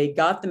sure they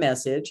got the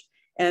message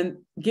and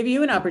give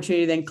you an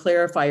opportunity to then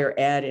clarify or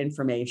add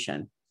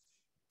information.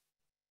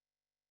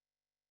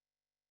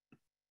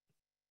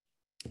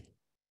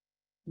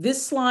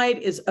 This slide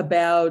is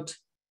about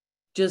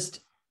just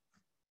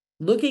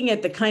looking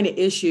at the kind of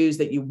issues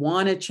that you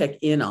want to check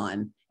in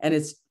on, and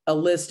it's a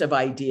list of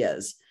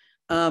ideas.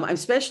 I'm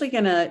especially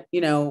going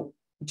to,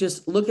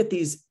 just look at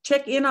these,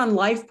 check in on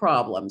life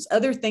problems,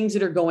 other things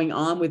that are going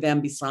on with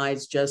them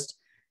besides just,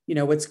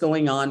 what's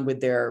going on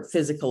with their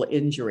physical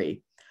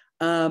injury.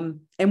 And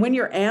when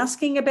you're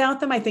asking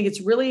about them, I think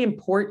it's really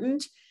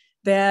important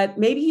that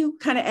maybe you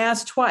kind of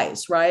ask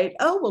twice, right?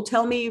 Oh, well,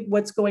 tell me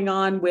what's going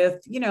on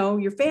with,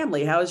 your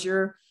family. How's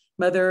your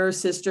mother,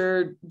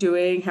 sister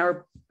doing?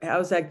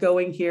 How's that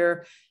going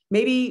here?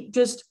 Maybe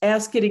just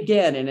ask it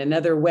again in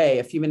another way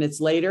a few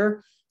minutes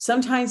later.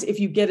 Sometimes if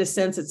you get a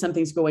sense that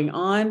something's going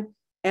on,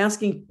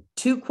 asking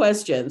 2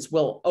 questions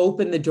will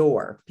open the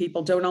door.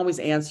 People don't always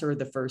answer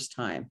the first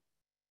time.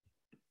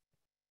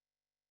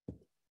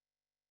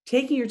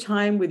 Taking your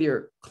time with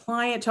your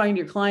client, talking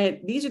to your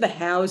client, these are the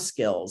how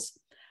skills.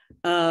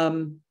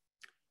 The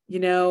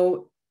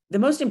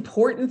most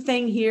important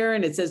thing here,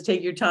 and it says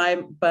take your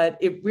time, but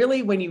it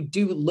really, when you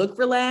do look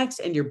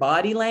relaxed and your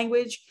body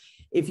language,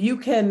 if you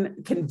can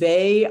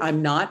convey,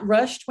 I'm not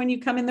rushed when you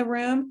come in the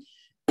room,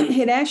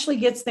 it actually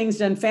gets things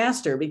done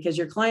faster because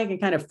your client can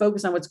kind of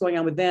focus on what's going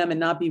on with them and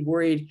not be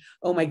worried,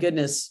 oh my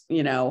goodness,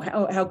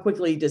 how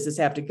quickly does this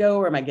have to go?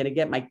 Or am I going to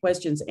get my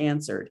questions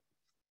answered?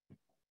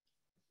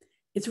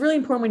 It's really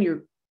important when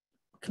you're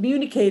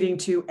communicating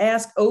to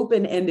ask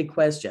open-ended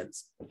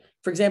questions.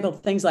 For example,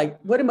 things like,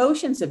 what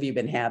emotions have you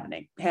been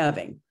having?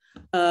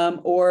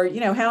 Or,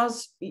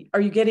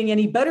 are you getting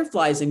any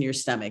butterflies in your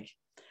stomach?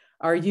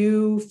 Are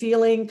you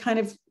feeling kind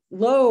of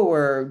low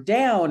or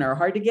down or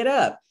hard to get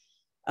up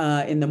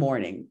in the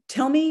morning?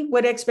 Tell me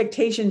what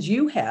expectations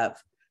you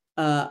have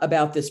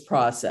about this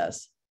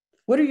process.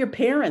 What are your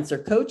parents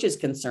or coaches'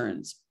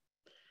 concerns?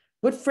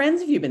 What friends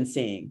have you been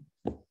seeing?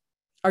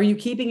 Are you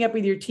keeping up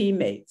with your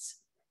teammates?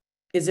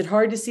 Is it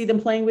hard to see them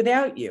playing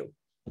without you?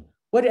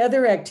 What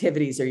other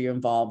activities are you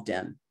involved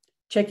in?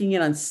 Checking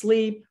in on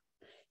sleep,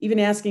 even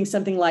asking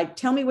something like,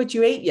 tell me what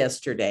you ate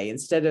yesterday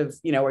instead of,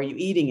 are you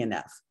eating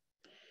enough?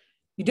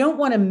 You don't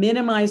want to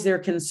minimize their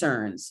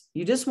concerns.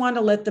 You just want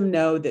to let them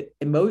know that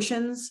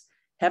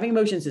having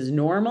emotions is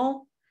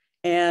normal.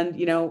 And,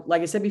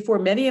 like I said before,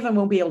 many of them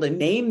won't be able to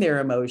name their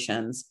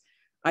emotions.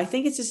 I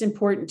think it's just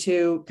important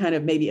to kind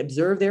of maybe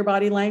observe their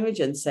body language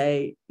and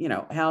say,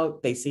 how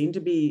they seem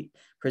to be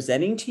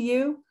presenting to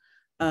you.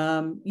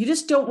 You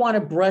just don't want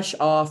to brush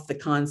off the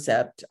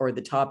concept or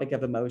the topic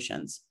of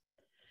emotions.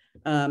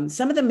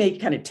 Some of them may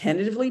kind of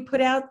tentatively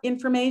put out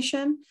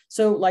information.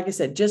 So like I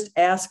said, just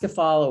ask a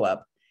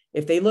follow-up.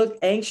 If they look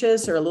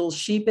anxious or a little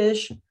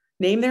sheepish,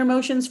 name their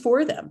emotions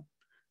for them.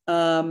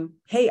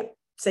 Hey,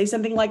 say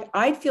something like,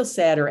 I'd feel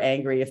sad or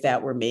angry if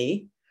that were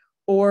me.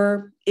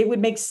 Or it would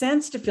make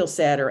sense to feel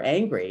sad or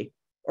angry,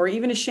 or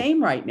even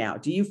ashamed right now.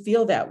 Do you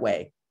feel that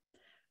way?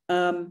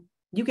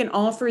 You can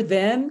offer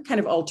then kind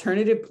of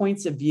alternative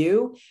points of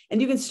view,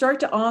 and you can start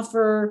to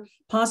offer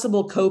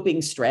possible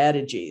coping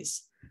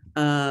strategies.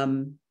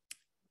 And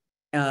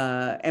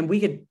we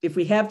could, if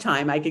we have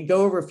time, I could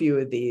go over a few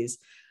of these.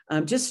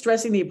 Just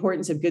stressing the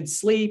importance of good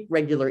sleep,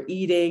 regular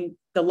eating,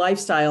 the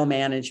lifestyle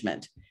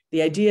management,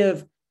 the idea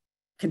of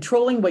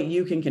controlling what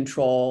you can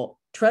control,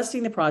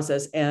 trusting the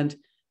process, and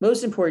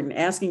most important,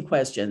 asking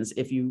questions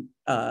if you,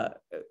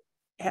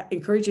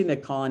 encouraging the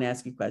call and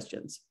ask you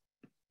questions.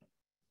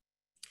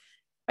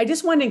 I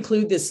just want to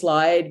include this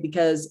slide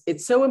because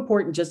it's so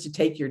important just to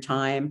take your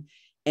time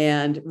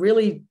and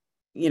really,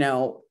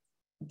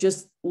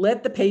 just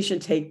let the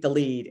patient take the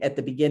lead at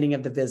the beginning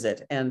of the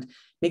visit and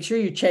make sure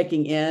you're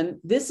checking in.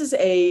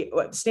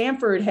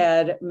 Stanford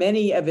had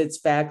many of its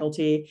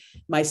faculty,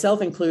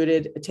 myself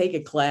included, take a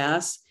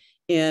class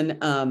in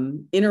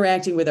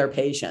interacting with our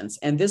patients.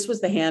 And this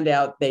was the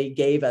handout they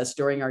gave us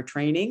during our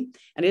training.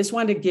 And I just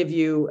wanted to give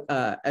you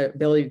an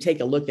ability to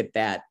take a look at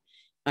that.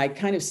 I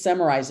kind of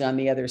summarized on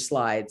the other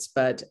slides,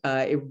 but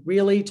it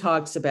really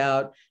talks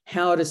about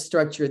how to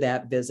structure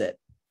that visit.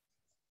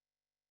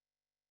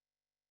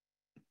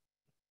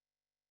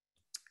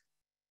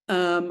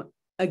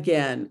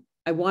 Again,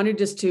 I wanted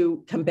just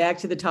to come back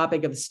to the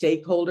topic of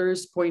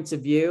stakeholders' points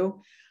of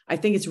view. I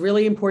think it's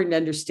really important to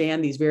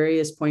understand these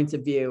various points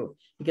of view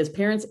because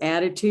parents'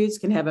 attitudes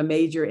can have a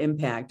major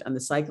impact on the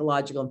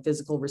psychological and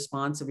physical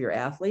response of your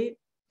athlete.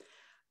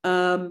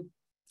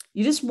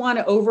 You just want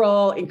to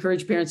overall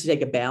encourage parents to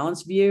take a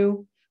balanced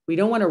view. We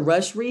don't want to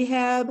rush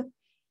rehab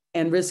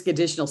and risk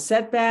additional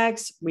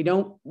setbacks. We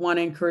don't want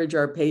to encourage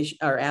our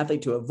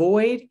athlete to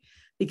avoid,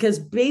 because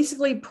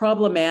basically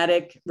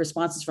problematic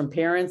responses from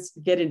parents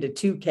get into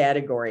two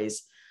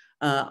categories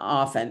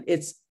often.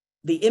 It's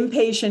the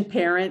impatient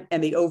parent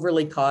and the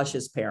overly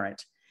cautious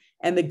parent.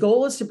 And the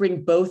goal is to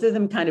bring both of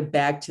them kind of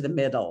back to the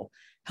middle,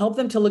 help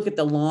them to look at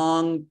the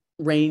long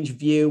range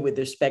view with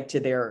respect to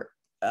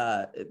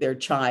their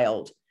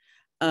child.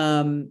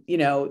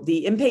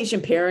 The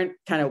impatient parent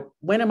kind of,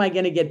 when am I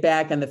going to get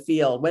back on the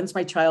field? When's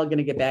my child going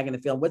to get back in the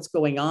field? What's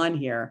going on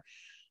here?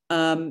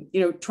 Trying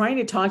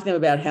to talk to them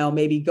about how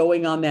maybe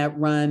going on that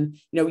run,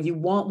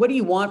 what do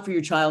you want for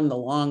your child in the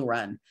long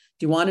run?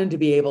 Do you want them to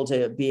be able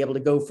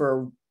to go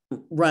for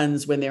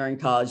runs when they're in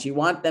college? You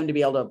want them to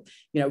be able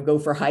to, go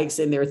for hikes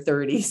in their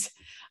 30s.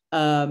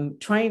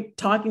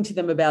 Talking to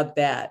them about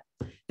that.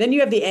 Then you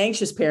have the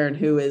anxious parent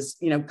who is,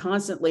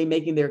 constantly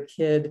making their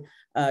kid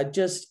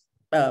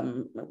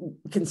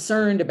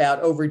concerned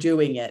about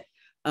overdoing it.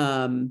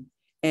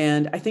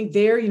 And I think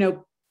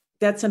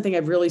that's something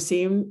I've really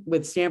seen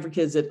with Stanford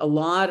kids, that a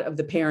lot of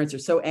the parents are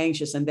so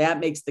anxious, and that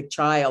makes the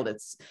child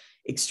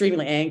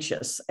extremely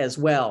anxious as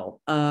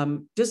well.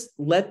 Just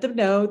let them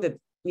know that,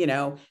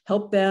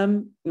 help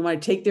them. You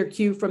want to take their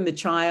cue from the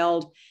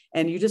child,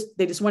 and they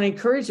just want to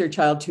encourage their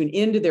child to tune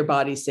into their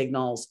body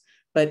signals,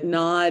 but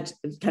not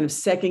kind of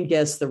second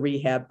guess the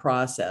rehab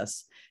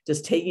process,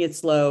 just taking it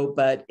slow,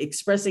 but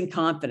expressing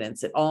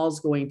confidence that all is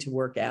going to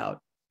work out.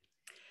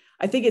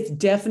 I think it's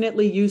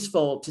definitely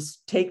useful to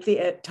take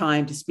the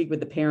time to speak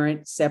with the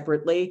parent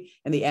separately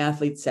and the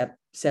athlete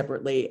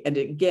separately. And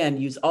again,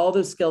 use all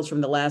those skills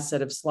from the last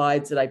set of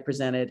slides that I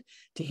presented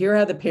to hear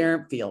how the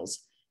parent feels.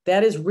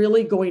 That is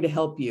really going to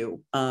help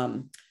you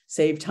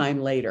save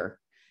time later.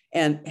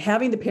 And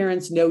having the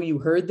parents know you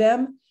heard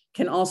them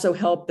can also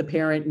help the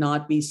parent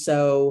not be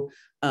so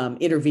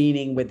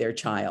intervening with their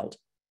child.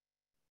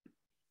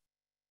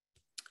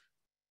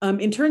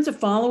 In terms of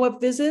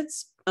follow-up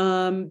visits,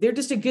 they're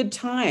just a good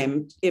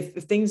time if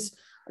things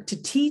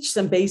to teach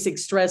some basic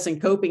stress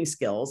and coping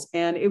skills.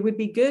 And it would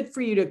be good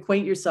for you to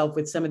acquaint yourself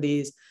with some of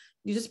these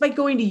just by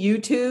going to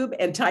YouTube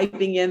and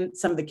typing in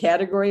some of the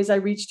categories I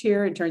reached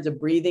here in terms of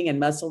breathing and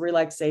muscle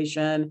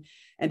relaxation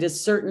and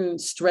just certain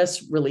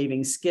stress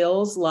relieving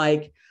skills.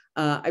 Like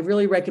I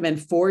really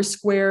recommend 4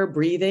 square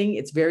breathing.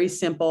 It's very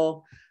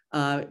simple.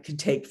 It could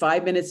take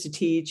 5 minutes to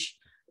teach,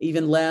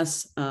 even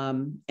less.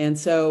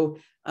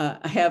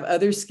 I have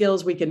other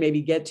skills we can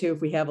maybe get to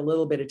if we have a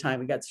little bit of time.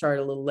 We got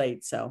started a little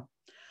late.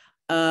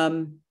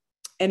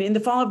 And in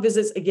the follow-up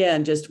visits,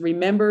 again, just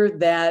remember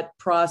that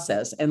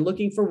process and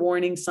looking for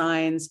warning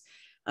signs,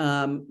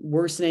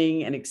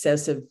 worsening and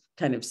excessive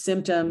kind of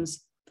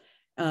symptoms.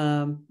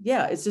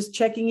 It's just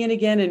checking in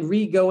again and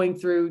re-going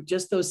through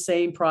just those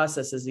same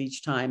processes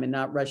each time and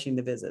not rushing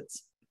the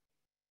visits.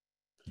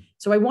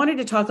 So I wanted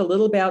to talk a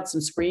little about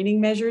some screening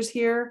measures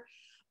here.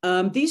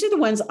 These are the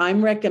ones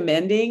I'm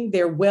recommending.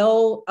 They're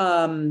well,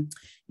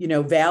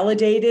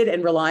 validated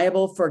and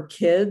reliable for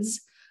kids.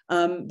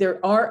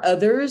 There are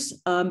others.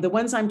 The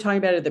ones I'm talking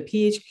about are the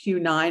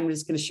PHQ-9. I'm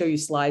just going to show you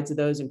slides of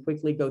those and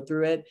quickly go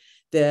through it.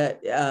 The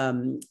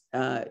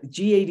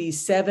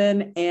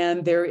GAD-7,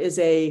 and there is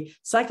a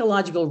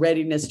psychological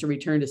readiness to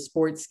return to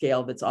sports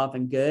scale that's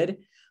often good.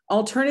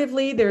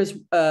 Alternatively, there's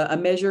a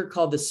measure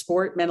called the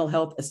Sport Mental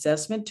Health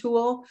Assessment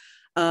Tool.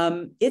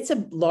 It's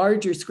a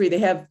larger screen. They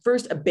have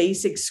first a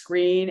basic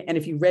screen, and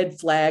if you red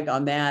flag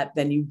on that,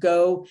 then you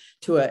go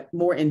to a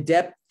more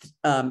in-depth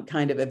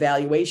kind of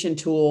evaluation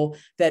tool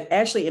that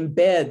actually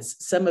embeds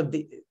some of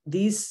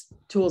these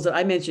tools that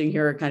I'm mentioning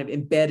here are kind of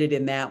embedded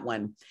in that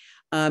one.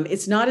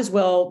 It's not as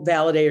well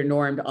validated or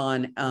normed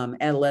on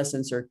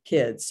adolescents or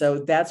kids. So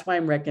that's why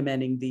I'm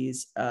recommending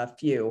these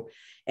few.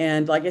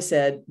 And like I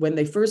said, when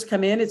they first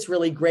come in, it's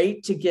really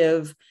great to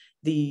give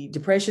the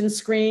depression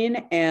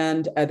screen,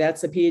 and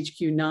that's the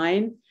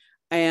PHQ-9,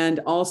 and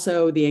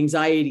also the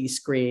anxiety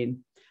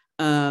screen.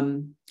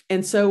 And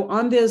so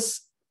on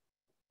this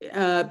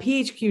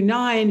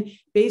PHQ-9,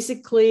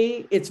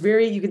 basically,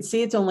 you can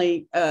see it's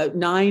only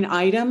 9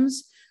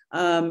 items.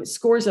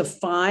 Scores of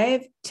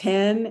 5,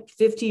 10,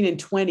 15, and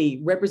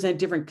 20 represent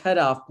different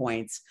cutoff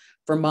points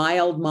for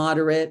mild,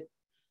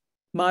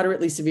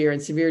 moderately severe,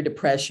 and severe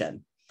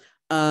depression.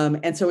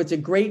 And so it's a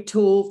great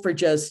tool for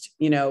just,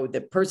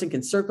 the person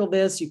can circle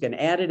this, you can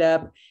add it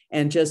up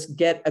and just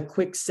get a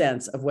quick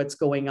sense of what's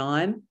going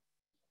on.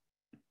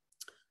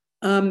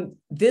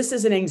 This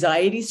is an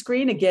anxiety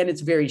screen. Again,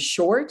 it's very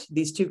short.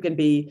 These two can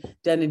be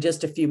done in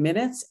just a few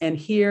minutes. And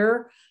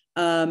here,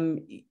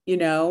 again,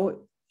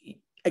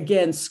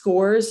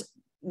 scores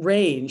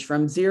range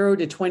from 0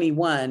 to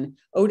 21.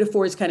 0 to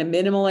 4 is kind of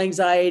minimal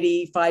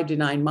anxiety, 5 to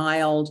 9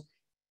 mild,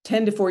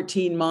 10 to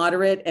 14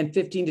 moderate, and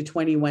 15 to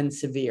 21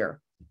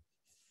 severe.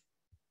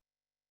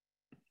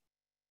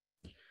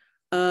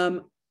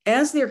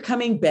 As they're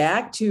going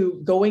back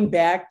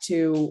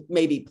to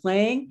maybe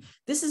playing,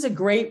 this is a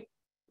great,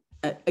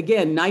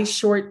 again, nice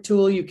short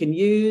tool you can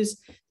use.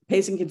 The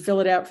patient can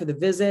fill it out for the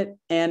visit,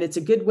 and it's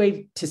a good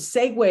way to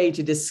segue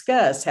to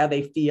discuss how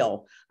they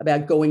feel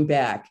about going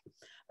back.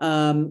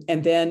 And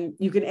then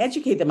you can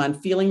educate them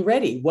on feeling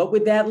ready. What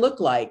would that look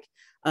like?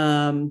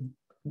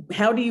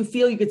 How do you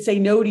feel you could say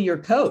no to your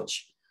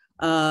coach?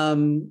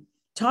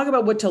 Talk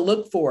about what to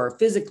look for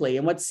physically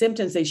and what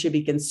symptoms they should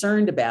be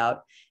concerned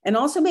about. And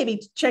also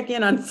maybe check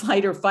in on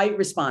flight or fight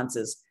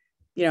responses.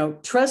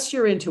 Trust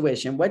your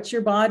intuition. What's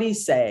your body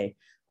say?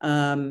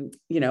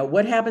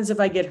 What happens if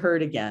I get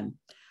hurt again?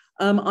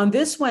 On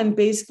this one,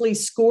 basically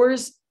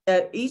scores,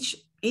 each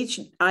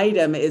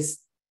item is,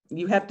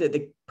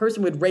 the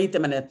person would rate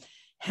them on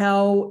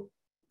how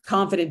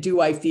confident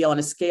do I feel on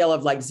a scale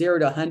of like 0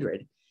 to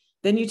 100.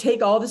 Then you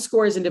take all the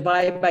scores and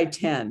divide by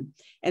 10.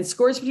 And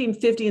scores between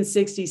 50 and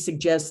 60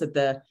 suggest that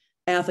the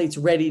athlete's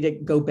ready to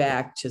go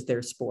back to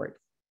their sport.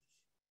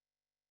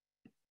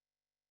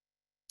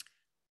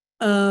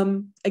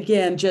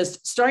 Again,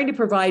 just starting to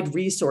provide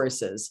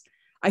resources.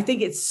 I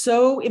think it's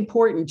so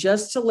important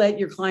just to let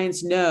your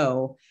clients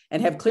know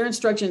and have clear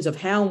instructions of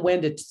how and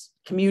when to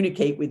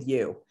communicate with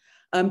you.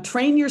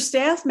 Train your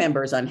staff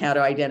members on how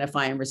to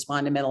identify and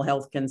respond to mental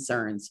health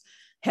concerns.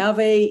 Have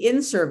a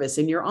in-service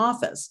in your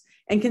office,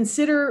 and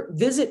consider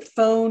visit,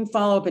 phone,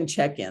 follow-up, and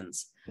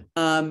check-ins.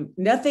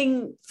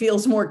 Nothing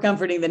feels more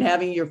comforting than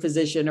having your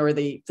physician or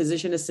the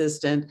physician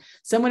assistant,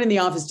 someone in the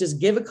office, just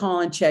give a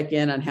call and check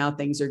in on how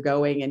things are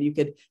going. And you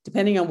could,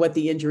 depending on what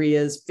the injury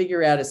is,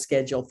 figure out a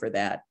schedule for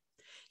that.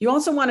 You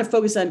also want to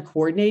focus on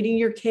coordinating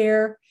your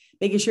care,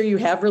 making sure you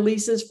have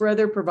releases for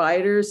other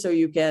providers so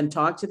you can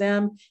talk to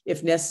them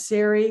if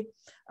necessary,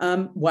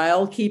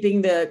 while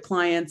keeping the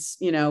client's,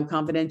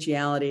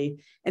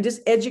 confidentiality, and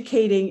just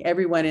educating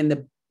everyone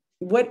in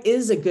what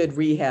is a good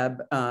rehab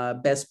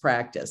best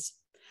practice.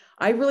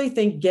 I really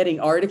think getting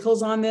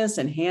articles on this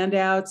and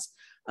handouts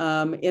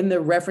in the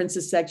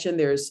references section,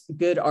 there's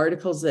good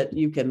articles that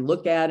you can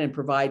look at and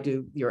provide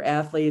to your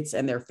athletes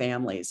and their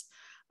families.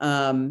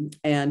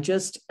 And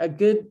just a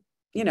good,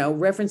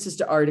 references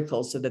to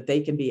articles so that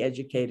they can be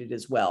educated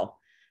as well.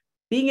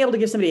 Being able to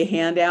give somebody a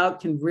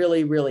handout can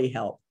really, really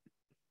help.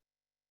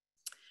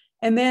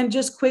 And then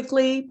just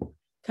quickly,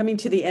 coming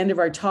to the end of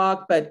our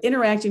talk, but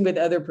interacting with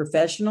other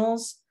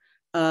professionals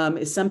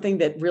is something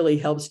that really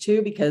helps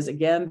too, because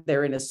again,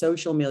 they're in a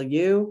social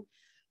milieu.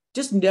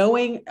 Just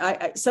knowing,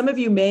 some of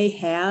you may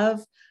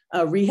have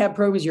rehab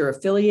programs you're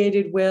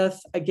affiliated with.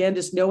 Again,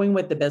 just knowing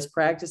what the best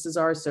practices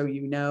are so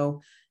you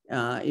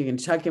can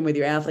check in with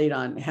your athlete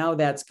on how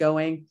that's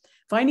going.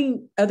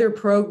 Finding other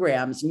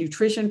programs,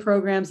 nutrition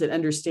programs that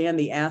understand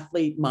the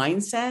athlete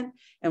mindset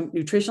and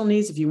nutritional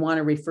needs, if you want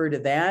to refer to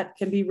that,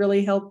 can be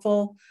really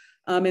helpful.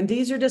 And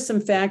these are just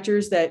some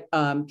factors that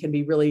can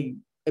be really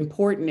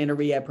important in a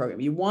rehab program.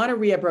 You want a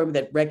rehab program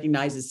that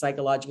recognizes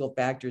psychological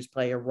factors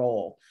play a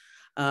role,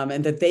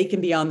 and that they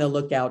can be on the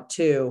lookout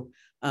too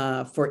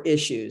for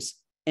issues.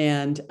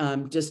 And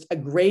just a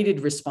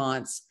graded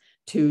response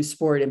to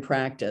sport and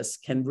practice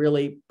can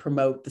really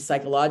promote the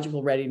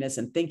psychological readiness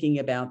and thinking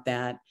about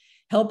that,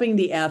 helping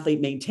the athlete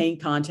maintain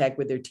contact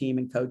with their team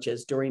and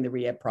coaches during the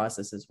rehab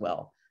process as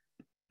well.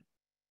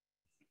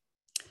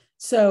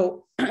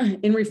 So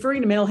in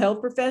referring to mental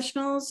health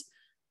professionals,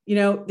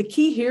 the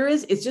key here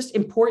is it's just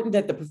important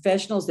that the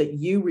professionals that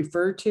you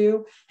refer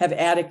to have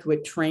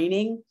adequate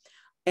training.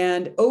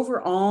 And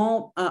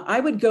overall, I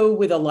would go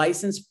with a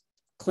licensed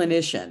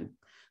clinician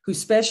who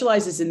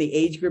specializes in the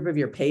age group of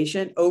your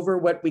patient over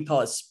what we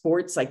call a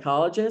sports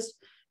psychologist.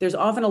 There's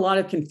often a lot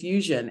of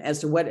confusion as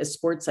to what a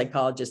sports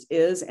psychologist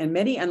is, and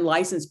many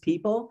unlicensed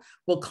people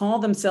will call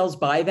themselves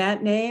by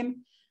that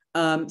name.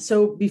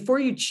 So before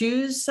you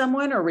choose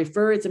someone or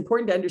refer, it's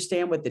important to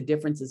understand what the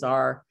differences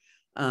are,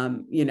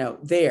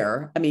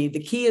 there. I mean,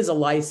 the key is a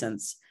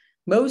license.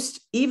 Most,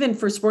 even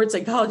for sports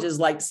psychologists,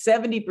 like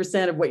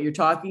 70% of what you're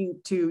talking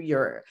to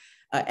your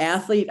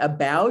athlete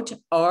about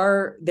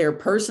are their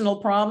personal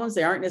problems.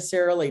 They aren't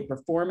necessarily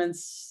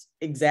performance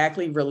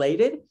exactly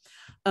related.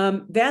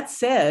 That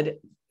said,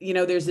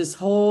 there's this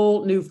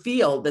whole new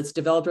field that's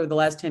developed over the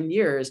last 10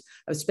 years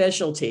of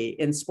specialty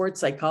in sports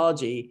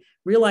psychology,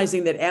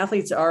 realizing that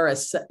athletes are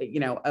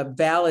a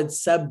valid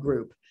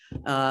subgroup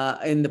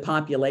in the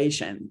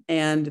population.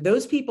 And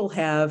those people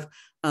have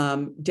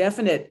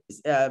definite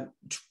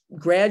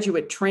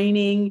graduate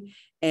training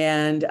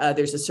and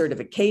there's a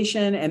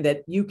certification, and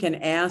that you can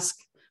ask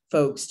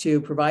folks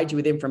to provide you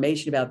with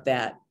information about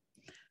that.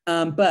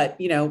 But,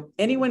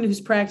 anyone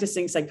who's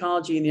practicing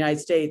psychology in the United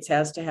States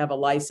has to have a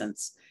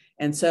license.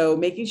 And so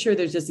making sure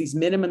there's just these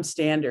minimum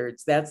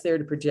standards that's there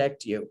to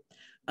protect you.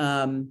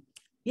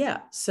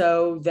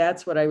 So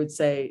that's what I would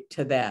say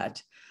to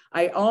that.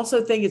 I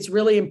also think it's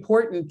really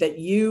important that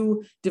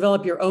you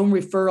develop your own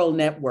referral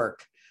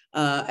network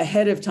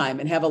ahead of time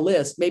and have a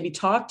list, maybe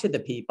talk to the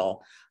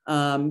people,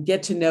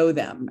 get to know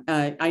them.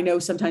 I know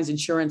sometimes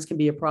insurance can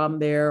be a problem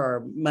there,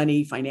 or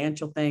money,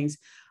 financial things.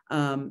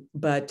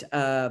 But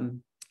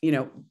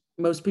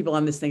most people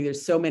on this thing,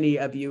 there's so many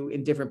of you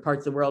in different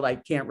parts of the world, I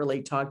can't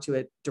really talk to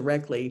it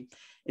directly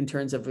in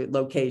terms of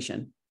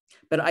location.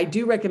 But I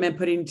do recommend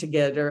putting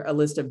together a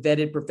list of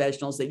vetted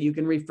professionals that you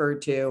can refer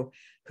to,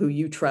 who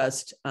you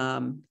trust.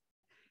 And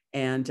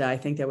I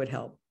think that would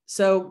help.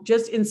 So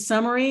just in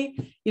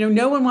summary,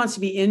 no one wants to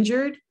be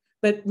injured,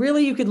 but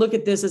really you could look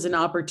at this as an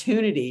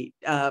opportunity.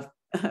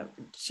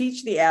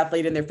 Teach the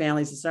athlete and their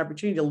families it's an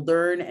opportunity to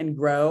learn and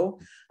grow.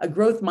 A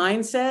growth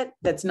mindset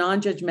that's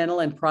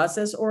non-judgmental and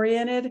process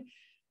oriented,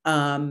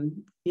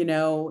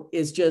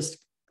 is just,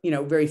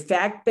 very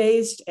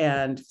fact-based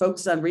and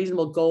focused on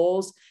reasonable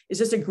goals, is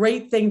just a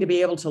great thing to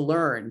be able to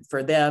learn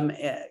for them,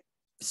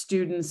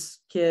 students,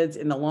 kids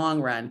in the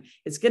long run.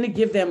 It's going to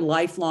give them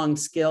lifelong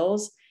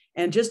skills,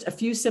 and just a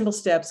few simple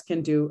steps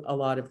can do a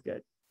lot of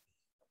good.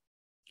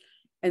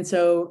 And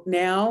so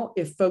now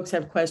if folks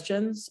have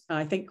questions,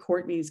 I think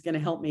Courtney's going to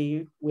help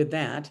me with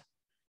that.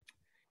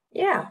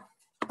 Yeah.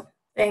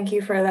 Thank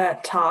you for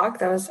that talk.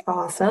 That was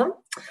awesome.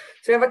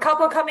 So we have a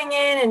couple coming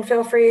in, and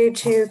feel free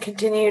to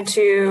continue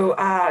to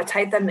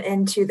type them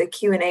into the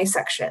Q&A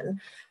section.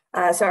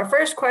 So our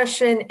first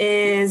question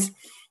is,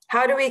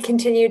 how do we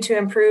continue to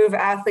improve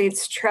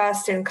athletes'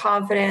 trust and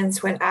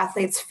confidence when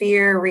athletes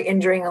fear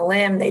re-injuring a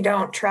limb they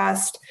don't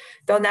trust?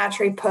 They'll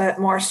naturally put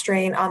more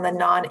strain on the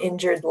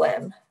non-injured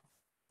limb.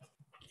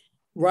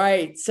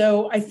 Right.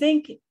 So I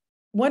think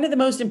one of the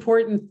most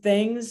important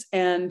things,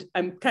 and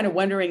I'm kind of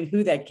wondering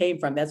who that came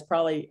from, that's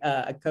probably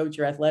a coach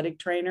or athletic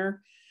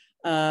trainer.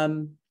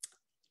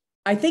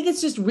 I think it's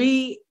just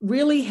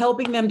really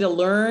helping them to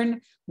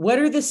learn what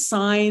are the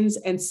signs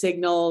and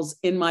signals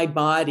in my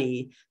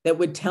body that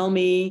would tell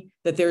me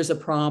that there's a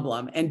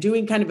problem, and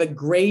doing kind of a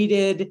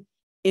graded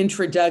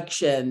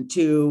introduction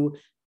to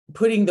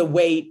putting the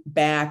weight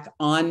back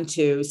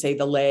onto, say,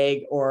 the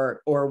leg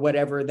or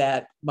whatever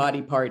that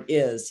body part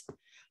is.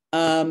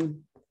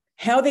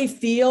 How they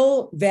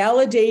feel,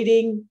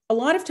 validating. A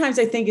lot of times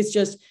I think it's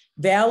just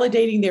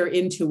validating their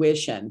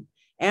intuition,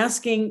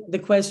 asking the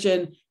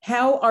question,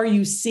 how are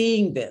you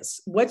seeing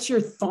this? What's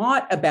your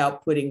thought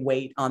about putting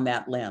weight on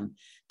that limb?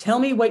 Tell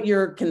me what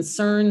your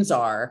concerns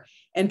are,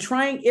 and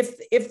trying,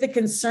 if the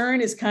concern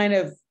is kind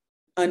of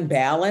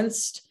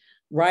unbalanced,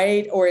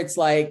 right? Or it's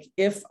like,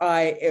 it's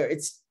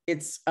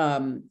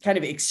kind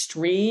of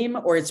extreme,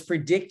 or it's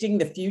predicting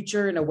the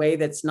future in a way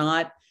that's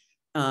not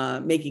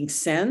making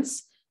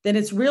sense, then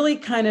it's really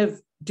kind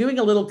of doing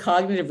a little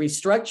cognitive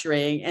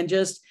restructuring and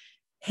just,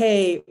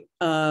 hey,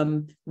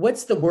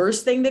 what's the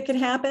worst thing that could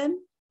happen?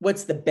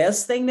 What's the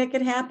best thing that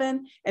could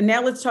happen? And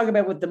now let's talk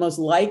about what the most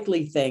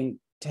likely thing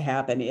to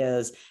happen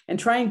is, and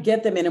try and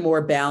get them in a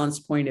more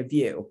balanced point of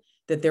view,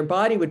 that their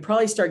body would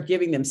probably start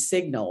giving them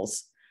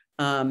signals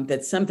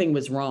that something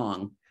was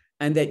wrong,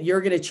 and that you're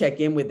going to check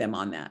in with them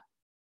on that.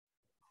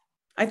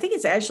 I think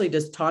it's actually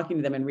just talking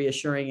to them and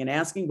reassuring and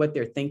asking what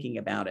they're thinking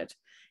about it,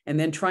 and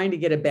then trying to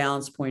get a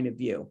balanced point of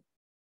view.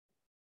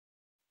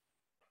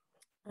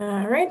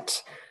 All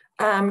right.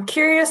 I'm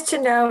curious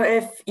to know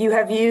if you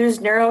have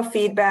used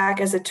neurofeedback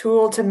as a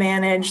tool to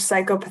manage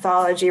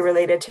psychopathology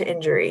related to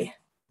injury.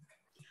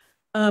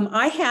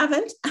 I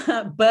haven't,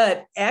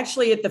 but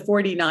actually at the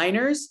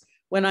 49ers,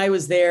 when I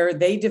was there,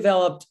 they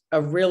developed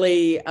a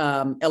really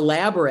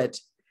elaborate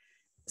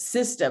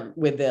system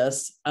with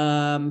this.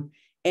 And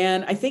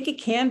I think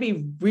it can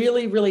be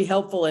really, really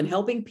helpful in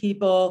helping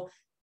people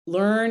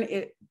learn.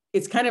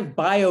 It's kind of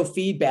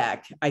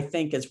biofeedback, I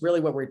think, is really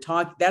what we're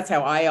talking. That's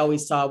how I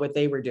always saw what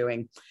they were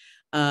doing.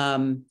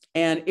 And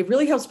it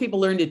really helps people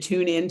learn to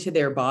tune into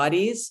their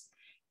bodies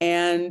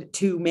and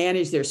to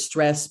manage their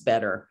stress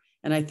better.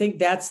 And I think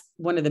that's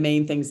one of the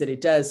main things that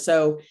it does.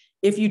 So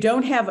if you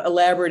don't have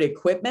elaborate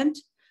equipment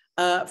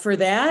for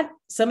that,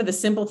 some of the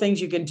simple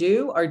things you can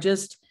do are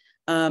just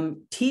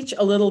teach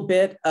a little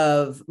bit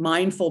of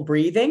mindful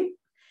breathing,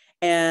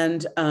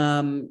 and,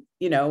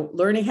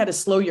 learning how to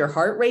slow your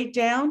heart rate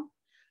down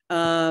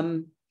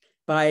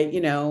by,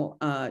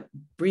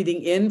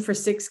 breathing in for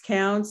 6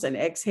 counts and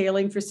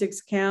exhaling for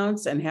 6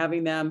 counts, and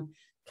having them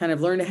kind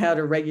of learn how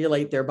to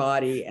regulate their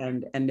body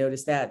and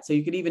notice that. So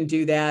you could even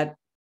do that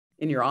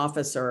in your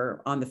office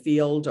or on the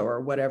field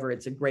or whatever.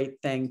 It's a great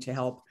thing to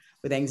help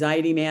with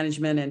anxiety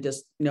management and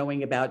just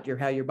knowing about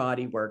how your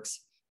body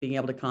works, being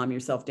able to calm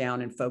yourself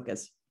down and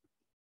focus.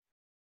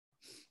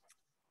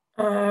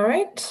 All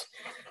right.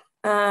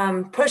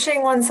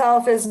 Pushing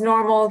oneself is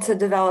normal to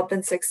develop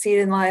and succeed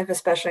in life,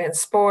 especially in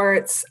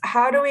sports.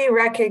 How do we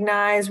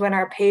recognize when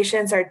our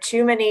patients are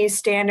too many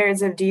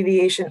standards of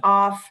deviation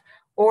off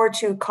or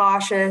too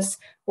cautious?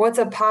 What's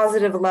a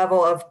positive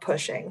level of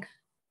pushing?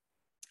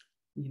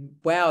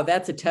 Wow,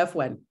 that's a tough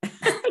one.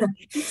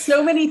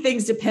 So many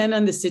things depend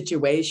on the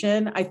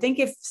situation. I think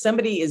if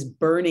somebody is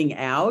burning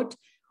out,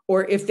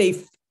 or if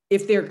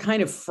they're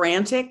kind of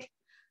frantic,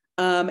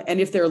 and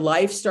if their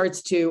life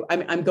starts to,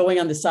 I'm going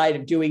on the side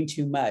of doing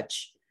too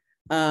much.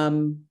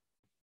 So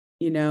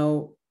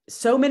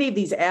many of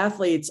these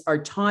athletes are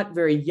taught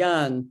very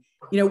young.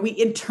 We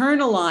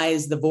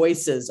internalize the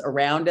voices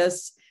around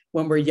us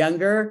when we're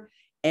younger.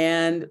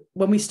 And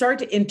when we start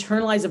to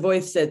internalize a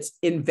voice that's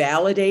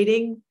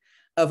invalidating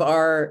of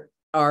our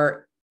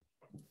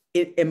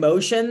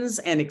emotions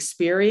and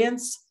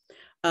experience,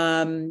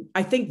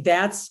 I think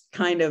that's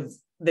kind of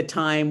the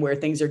time where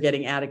things are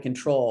getting out of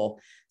control.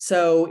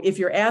 So if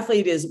your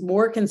athlete is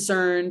more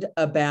concerned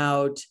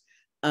about,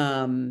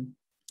 they're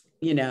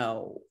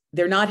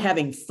not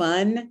having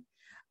fun,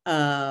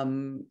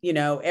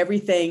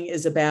 everything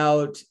is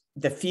about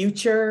the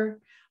future.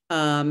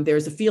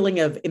 There's a feeling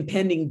of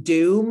impending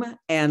doom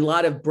and a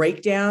lot of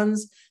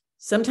breakdowns.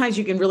 Sometimes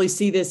you can really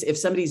see this if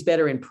somebody's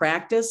better in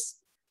practice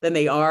than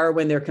they are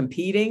when they're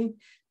competing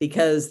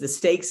because the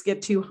stakes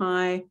get too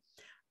high.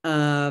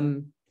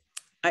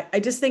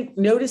 I just think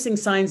noticing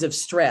signs of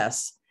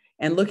stress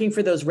and looking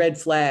for those red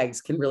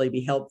flags can really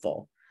be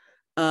helpful.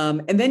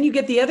 And then you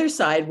get the other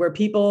side where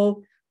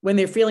people, when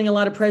they're feeling a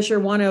lot of pressure,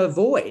 want to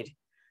avoid.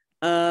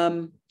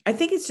 I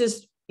think it's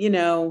just,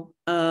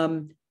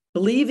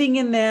 believing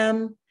in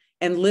them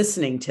and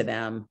listening to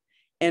them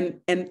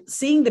and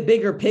seeing the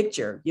bigger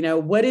picture.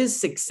 What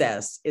is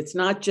success? It's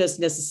not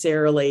just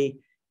necessarily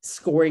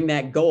scoring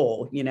that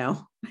goal,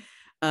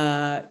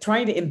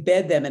 trying to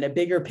embed them in a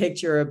bigger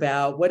picture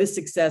about what is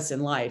success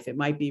in life. It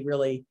might be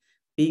really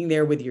being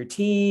there with your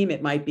team.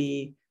 It might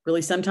be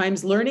really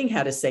sometimes learning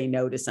how to say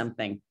no to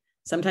something.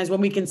 Sometimes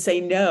when we can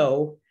say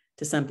no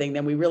to something,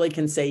 then we really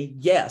can say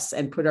yes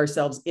and put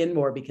ourselves in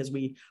more because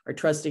we are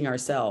trusting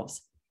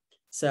ourselves.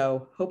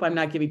 So hope I'm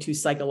not giving too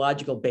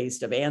psychological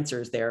based of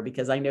answers there,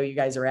 because I know you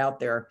guys are out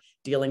there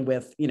dealing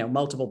with,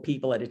 multiple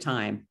people at a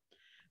time.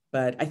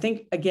 But I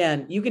think,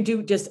 again, you can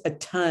do just a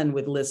ton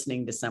with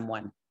listening to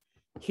someone,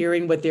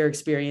 hearing what their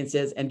experience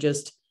is and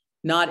just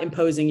not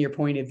imposing your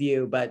point of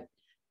view, but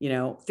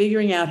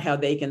figuring out how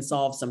they can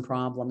solve some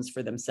problems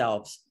for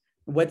themselves.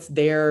 What's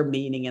their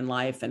meaning in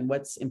life and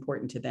what's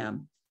important to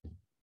them.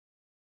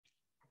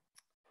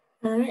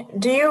 All right.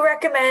 Do you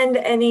recommend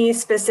any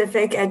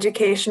specific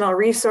educational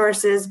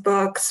resources,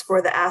 books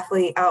for the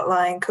athlete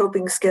outline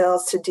coping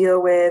skills to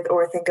deal with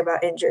or think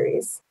about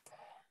injuries?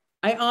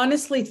 I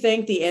honestly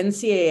think the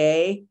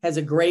NCAA has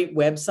a great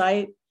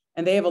website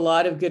and they have a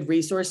lot of good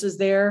resources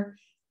there.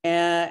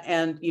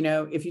 And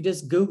if you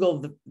just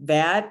Google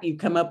that, you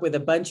come up with a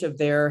bunch of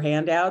their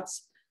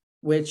handouts,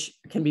 which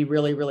can be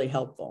really, really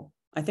helpful.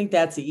 I think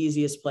that's the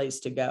easiest place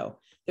to go.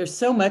 There's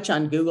so much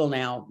on Google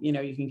now,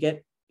 you can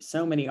get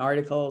so many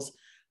articles.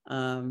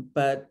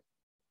 But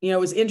it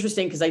was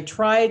interesting because I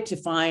tried to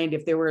find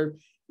if there were,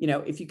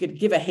 if you could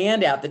give a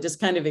handout that just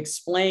kind of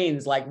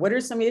explains like, what are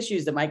some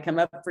issues that might come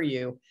up for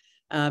you?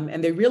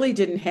 And they really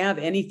didn't have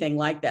anything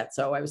like that.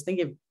 So I was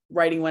thinking of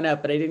writing one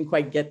up, but I didn't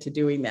quite get to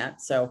doing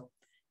that. So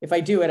if I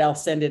do it, I'll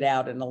send it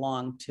out and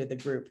along to the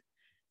group.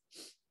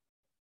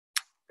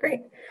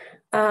 Great.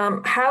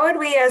 How would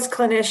we as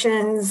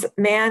clinicians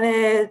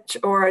manage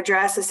or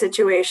address a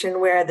situation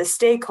where the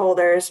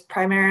stakeholders,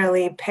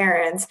 primarily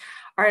parents,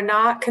 are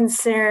not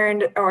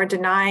concerned or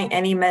denying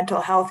any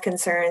mental health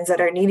concerns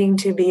that are needing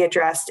to be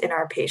addressed in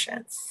our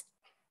patients?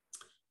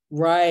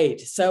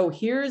 Right. So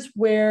here's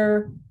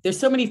where there's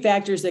so many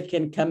factors that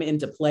can come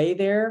into play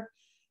there.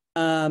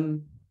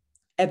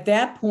 At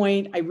that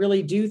point, I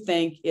really do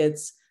think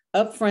it's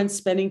upfront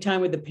spending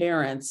time with the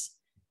parents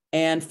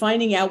and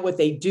finding out what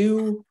they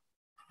do,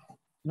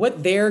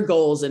 what their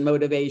goals and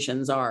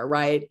motivations are,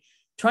 right?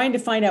 Trying to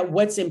find out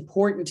what's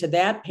important to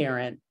that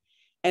parent.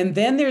 And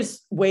then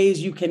there's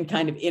ways you can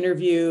kind of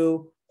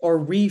interview or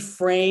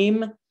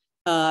reframe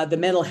the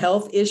mental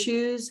health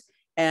issues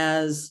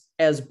as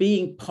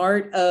being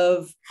part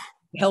of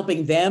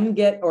helping them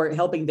and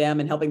helping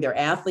their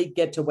athlete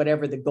get to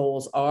whatever the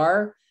goals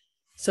are.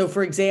 So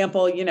for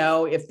example,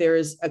 if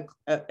there's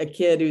a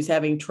kid who's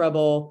having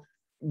trouble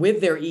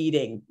with their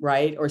eating,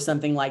 right, or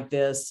something like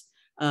this,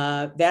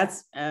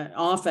 that's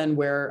often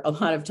where a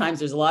lot of times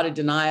there's a lot of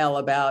denial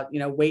about,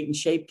 weight and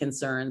shape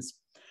concerns.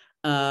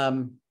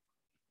 But,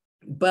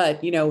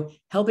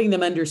 helping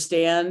them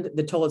understand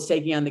the toll it's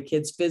taking on the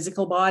kid's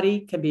physical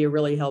body can be a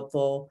really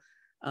helpful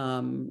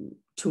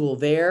tool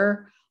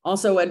there.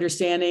 Also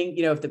understanding,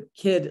 if the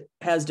kid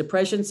has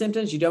depression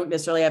symptoms, you don't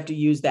necessarily have to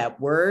use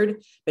that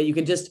word, but you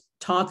can just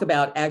talk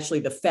about actually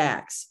the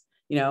facts.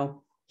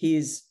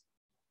 He's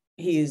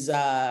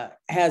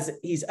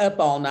up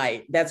all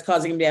night. That's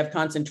causing him to have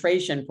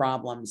concentration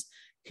problems.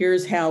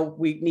 Here's how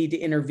we need to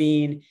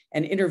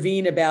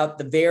intervene about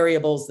the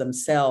variables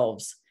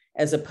themselves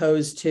as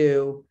opposed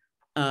to,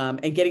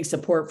 and getting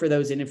support for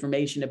those and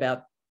information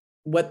about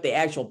what the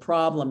actual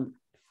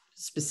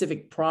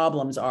specific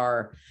problems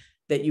are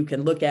that you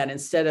can look at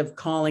instead of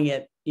calling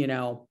it,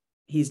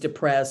 he's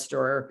depressed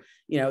or,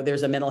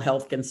 there's a mental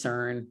health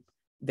concern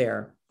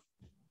there.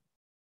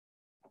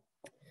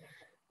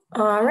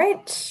 All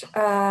right. This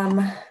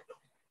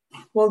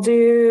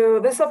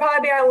will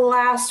probably be our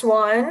last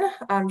one,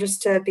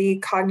 just to be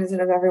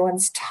cognizant of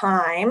everyone's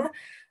time.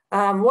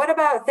 What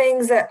about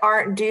things that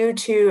aren't due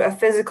to a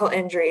physical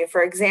injury?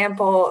 For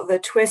example, the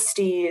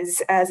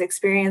twisties as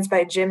experienced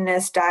by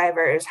gymnasts,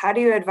 divers. How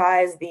do you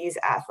advise these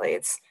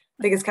athletes?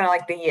 I think it's kind of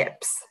like the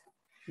yips.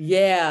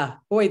 Yeah,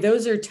 boy,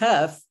 those are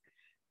tough.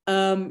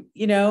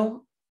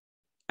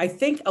 I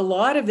think a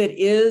lot of it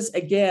is,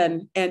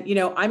 again, and,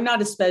 I'm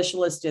not a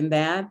specialist in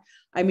that.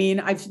 I mean,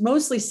 I've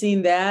mostly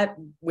seen that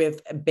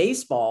with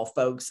baseball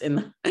folks,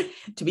 and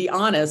to be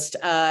honest,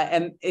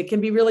 and it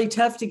can be really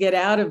tough to get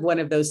out of one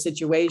of those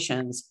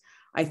situations.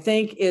 I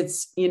think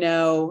it's,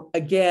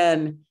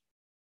 again,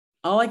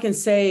 all I can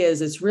say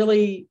is it's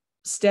really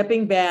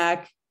stepping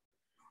back,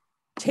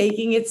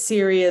 taking it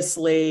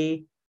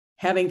seriously,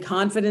 having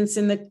confidence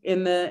in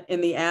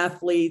the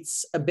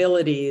athlete's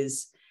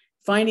abilities,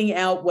 finding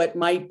out what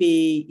might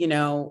be,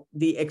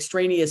 the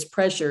extraneous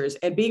pressures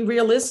and being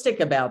realistic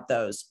about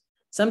those.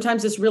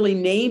 Sometimes it's really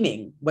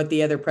naming what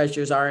the other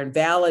pressures are and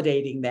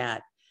validating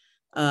that,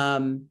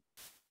 and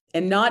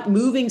not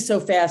moving so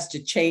fast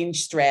to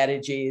change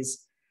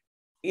strategies,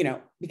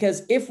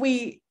 because if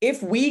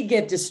we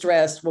get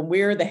distressed when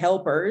we're the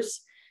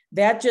helpers,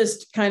 that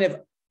just kind of,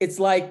 it's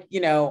like,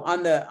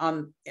 on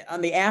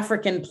the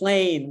African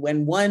plain,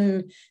 when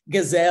one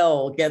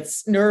gazelle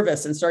gets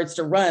nervous and starts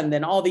to run,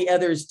 then all the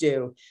others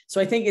do.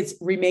 So I think it's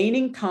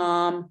remaining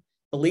calm,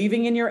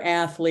 believing in your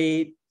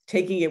athlete,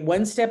 taking it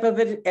one step of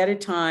it at a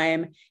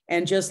time,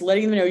 and just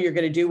letting them know you're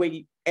going to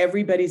do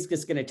everybody's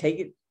just going to take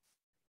it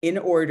in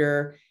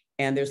order.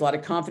 And there's a lot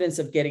of confidence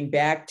of getting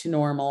back to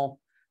normal,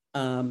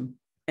 and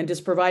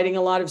just providing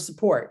a lot of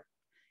support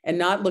and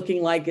not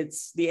looking like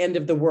it's the end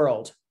of the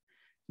world.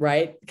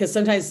 Right? Because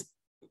sometimes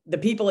the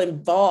people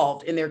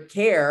involved in their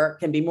care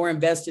can be more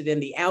invested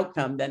in the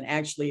outcome than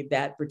actually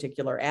that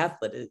particular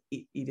athlete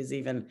is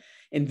even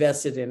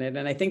invested in it.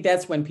 And I think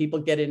that's when people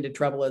get into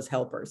trouble as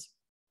helpers.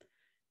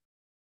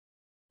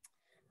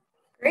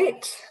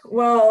 Great.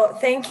 Well,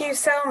 thank you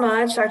so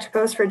much, Dr.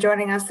 Post, for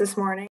joining us this morning.